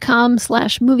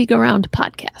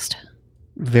facebook.com/moviegoroundpodcast.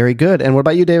 Very good. And what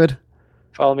about you, David?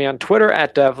 Follow me on Twitter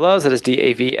at Davluz. That is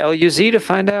DAVLUZ to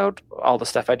find out all the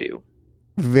stuff I do.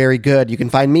 Very good. You can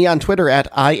find me on Twitter at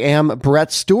I am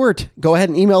Brett Stewart. Go ahead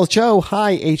and email the show,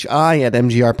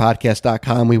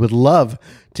 hi@mgrpodcast.com. We would love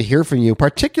to hear from you,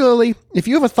 particularly if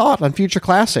you have a thought on future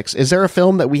classics. Is there a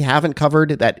film that we haven't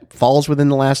covered that falls within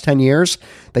the last 10 years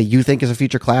that you think is a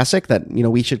future classic that,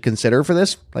 we should consider for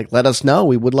this? Let us know.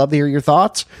 We would love to hear your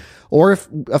thoughts. Or if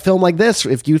a film like this,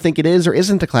 if you think it is or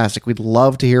isn't a classic, we'd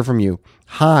love to hear from you.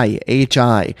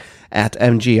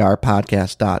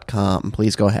 hi@mgrpodcast.com.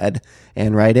 Please go ahead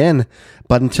and write in.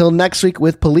 But until next week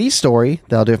with Police Story,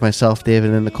 that'll do it for myself,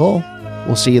 David, and Nicole.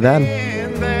 We'll see you then.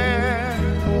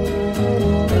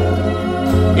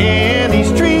 In these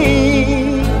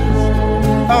streets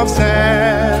of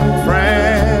San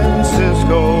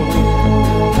Francisco,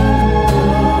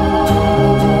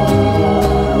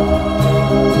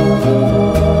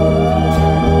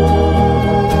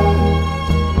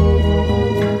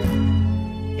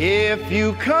 if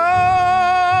you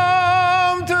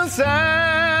come to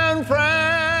San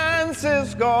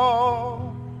Francisco,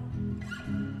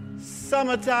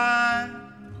 summertime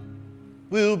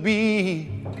will be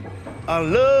a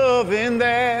love in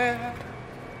there.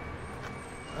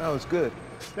 That was good.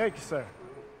 Thank you, sir.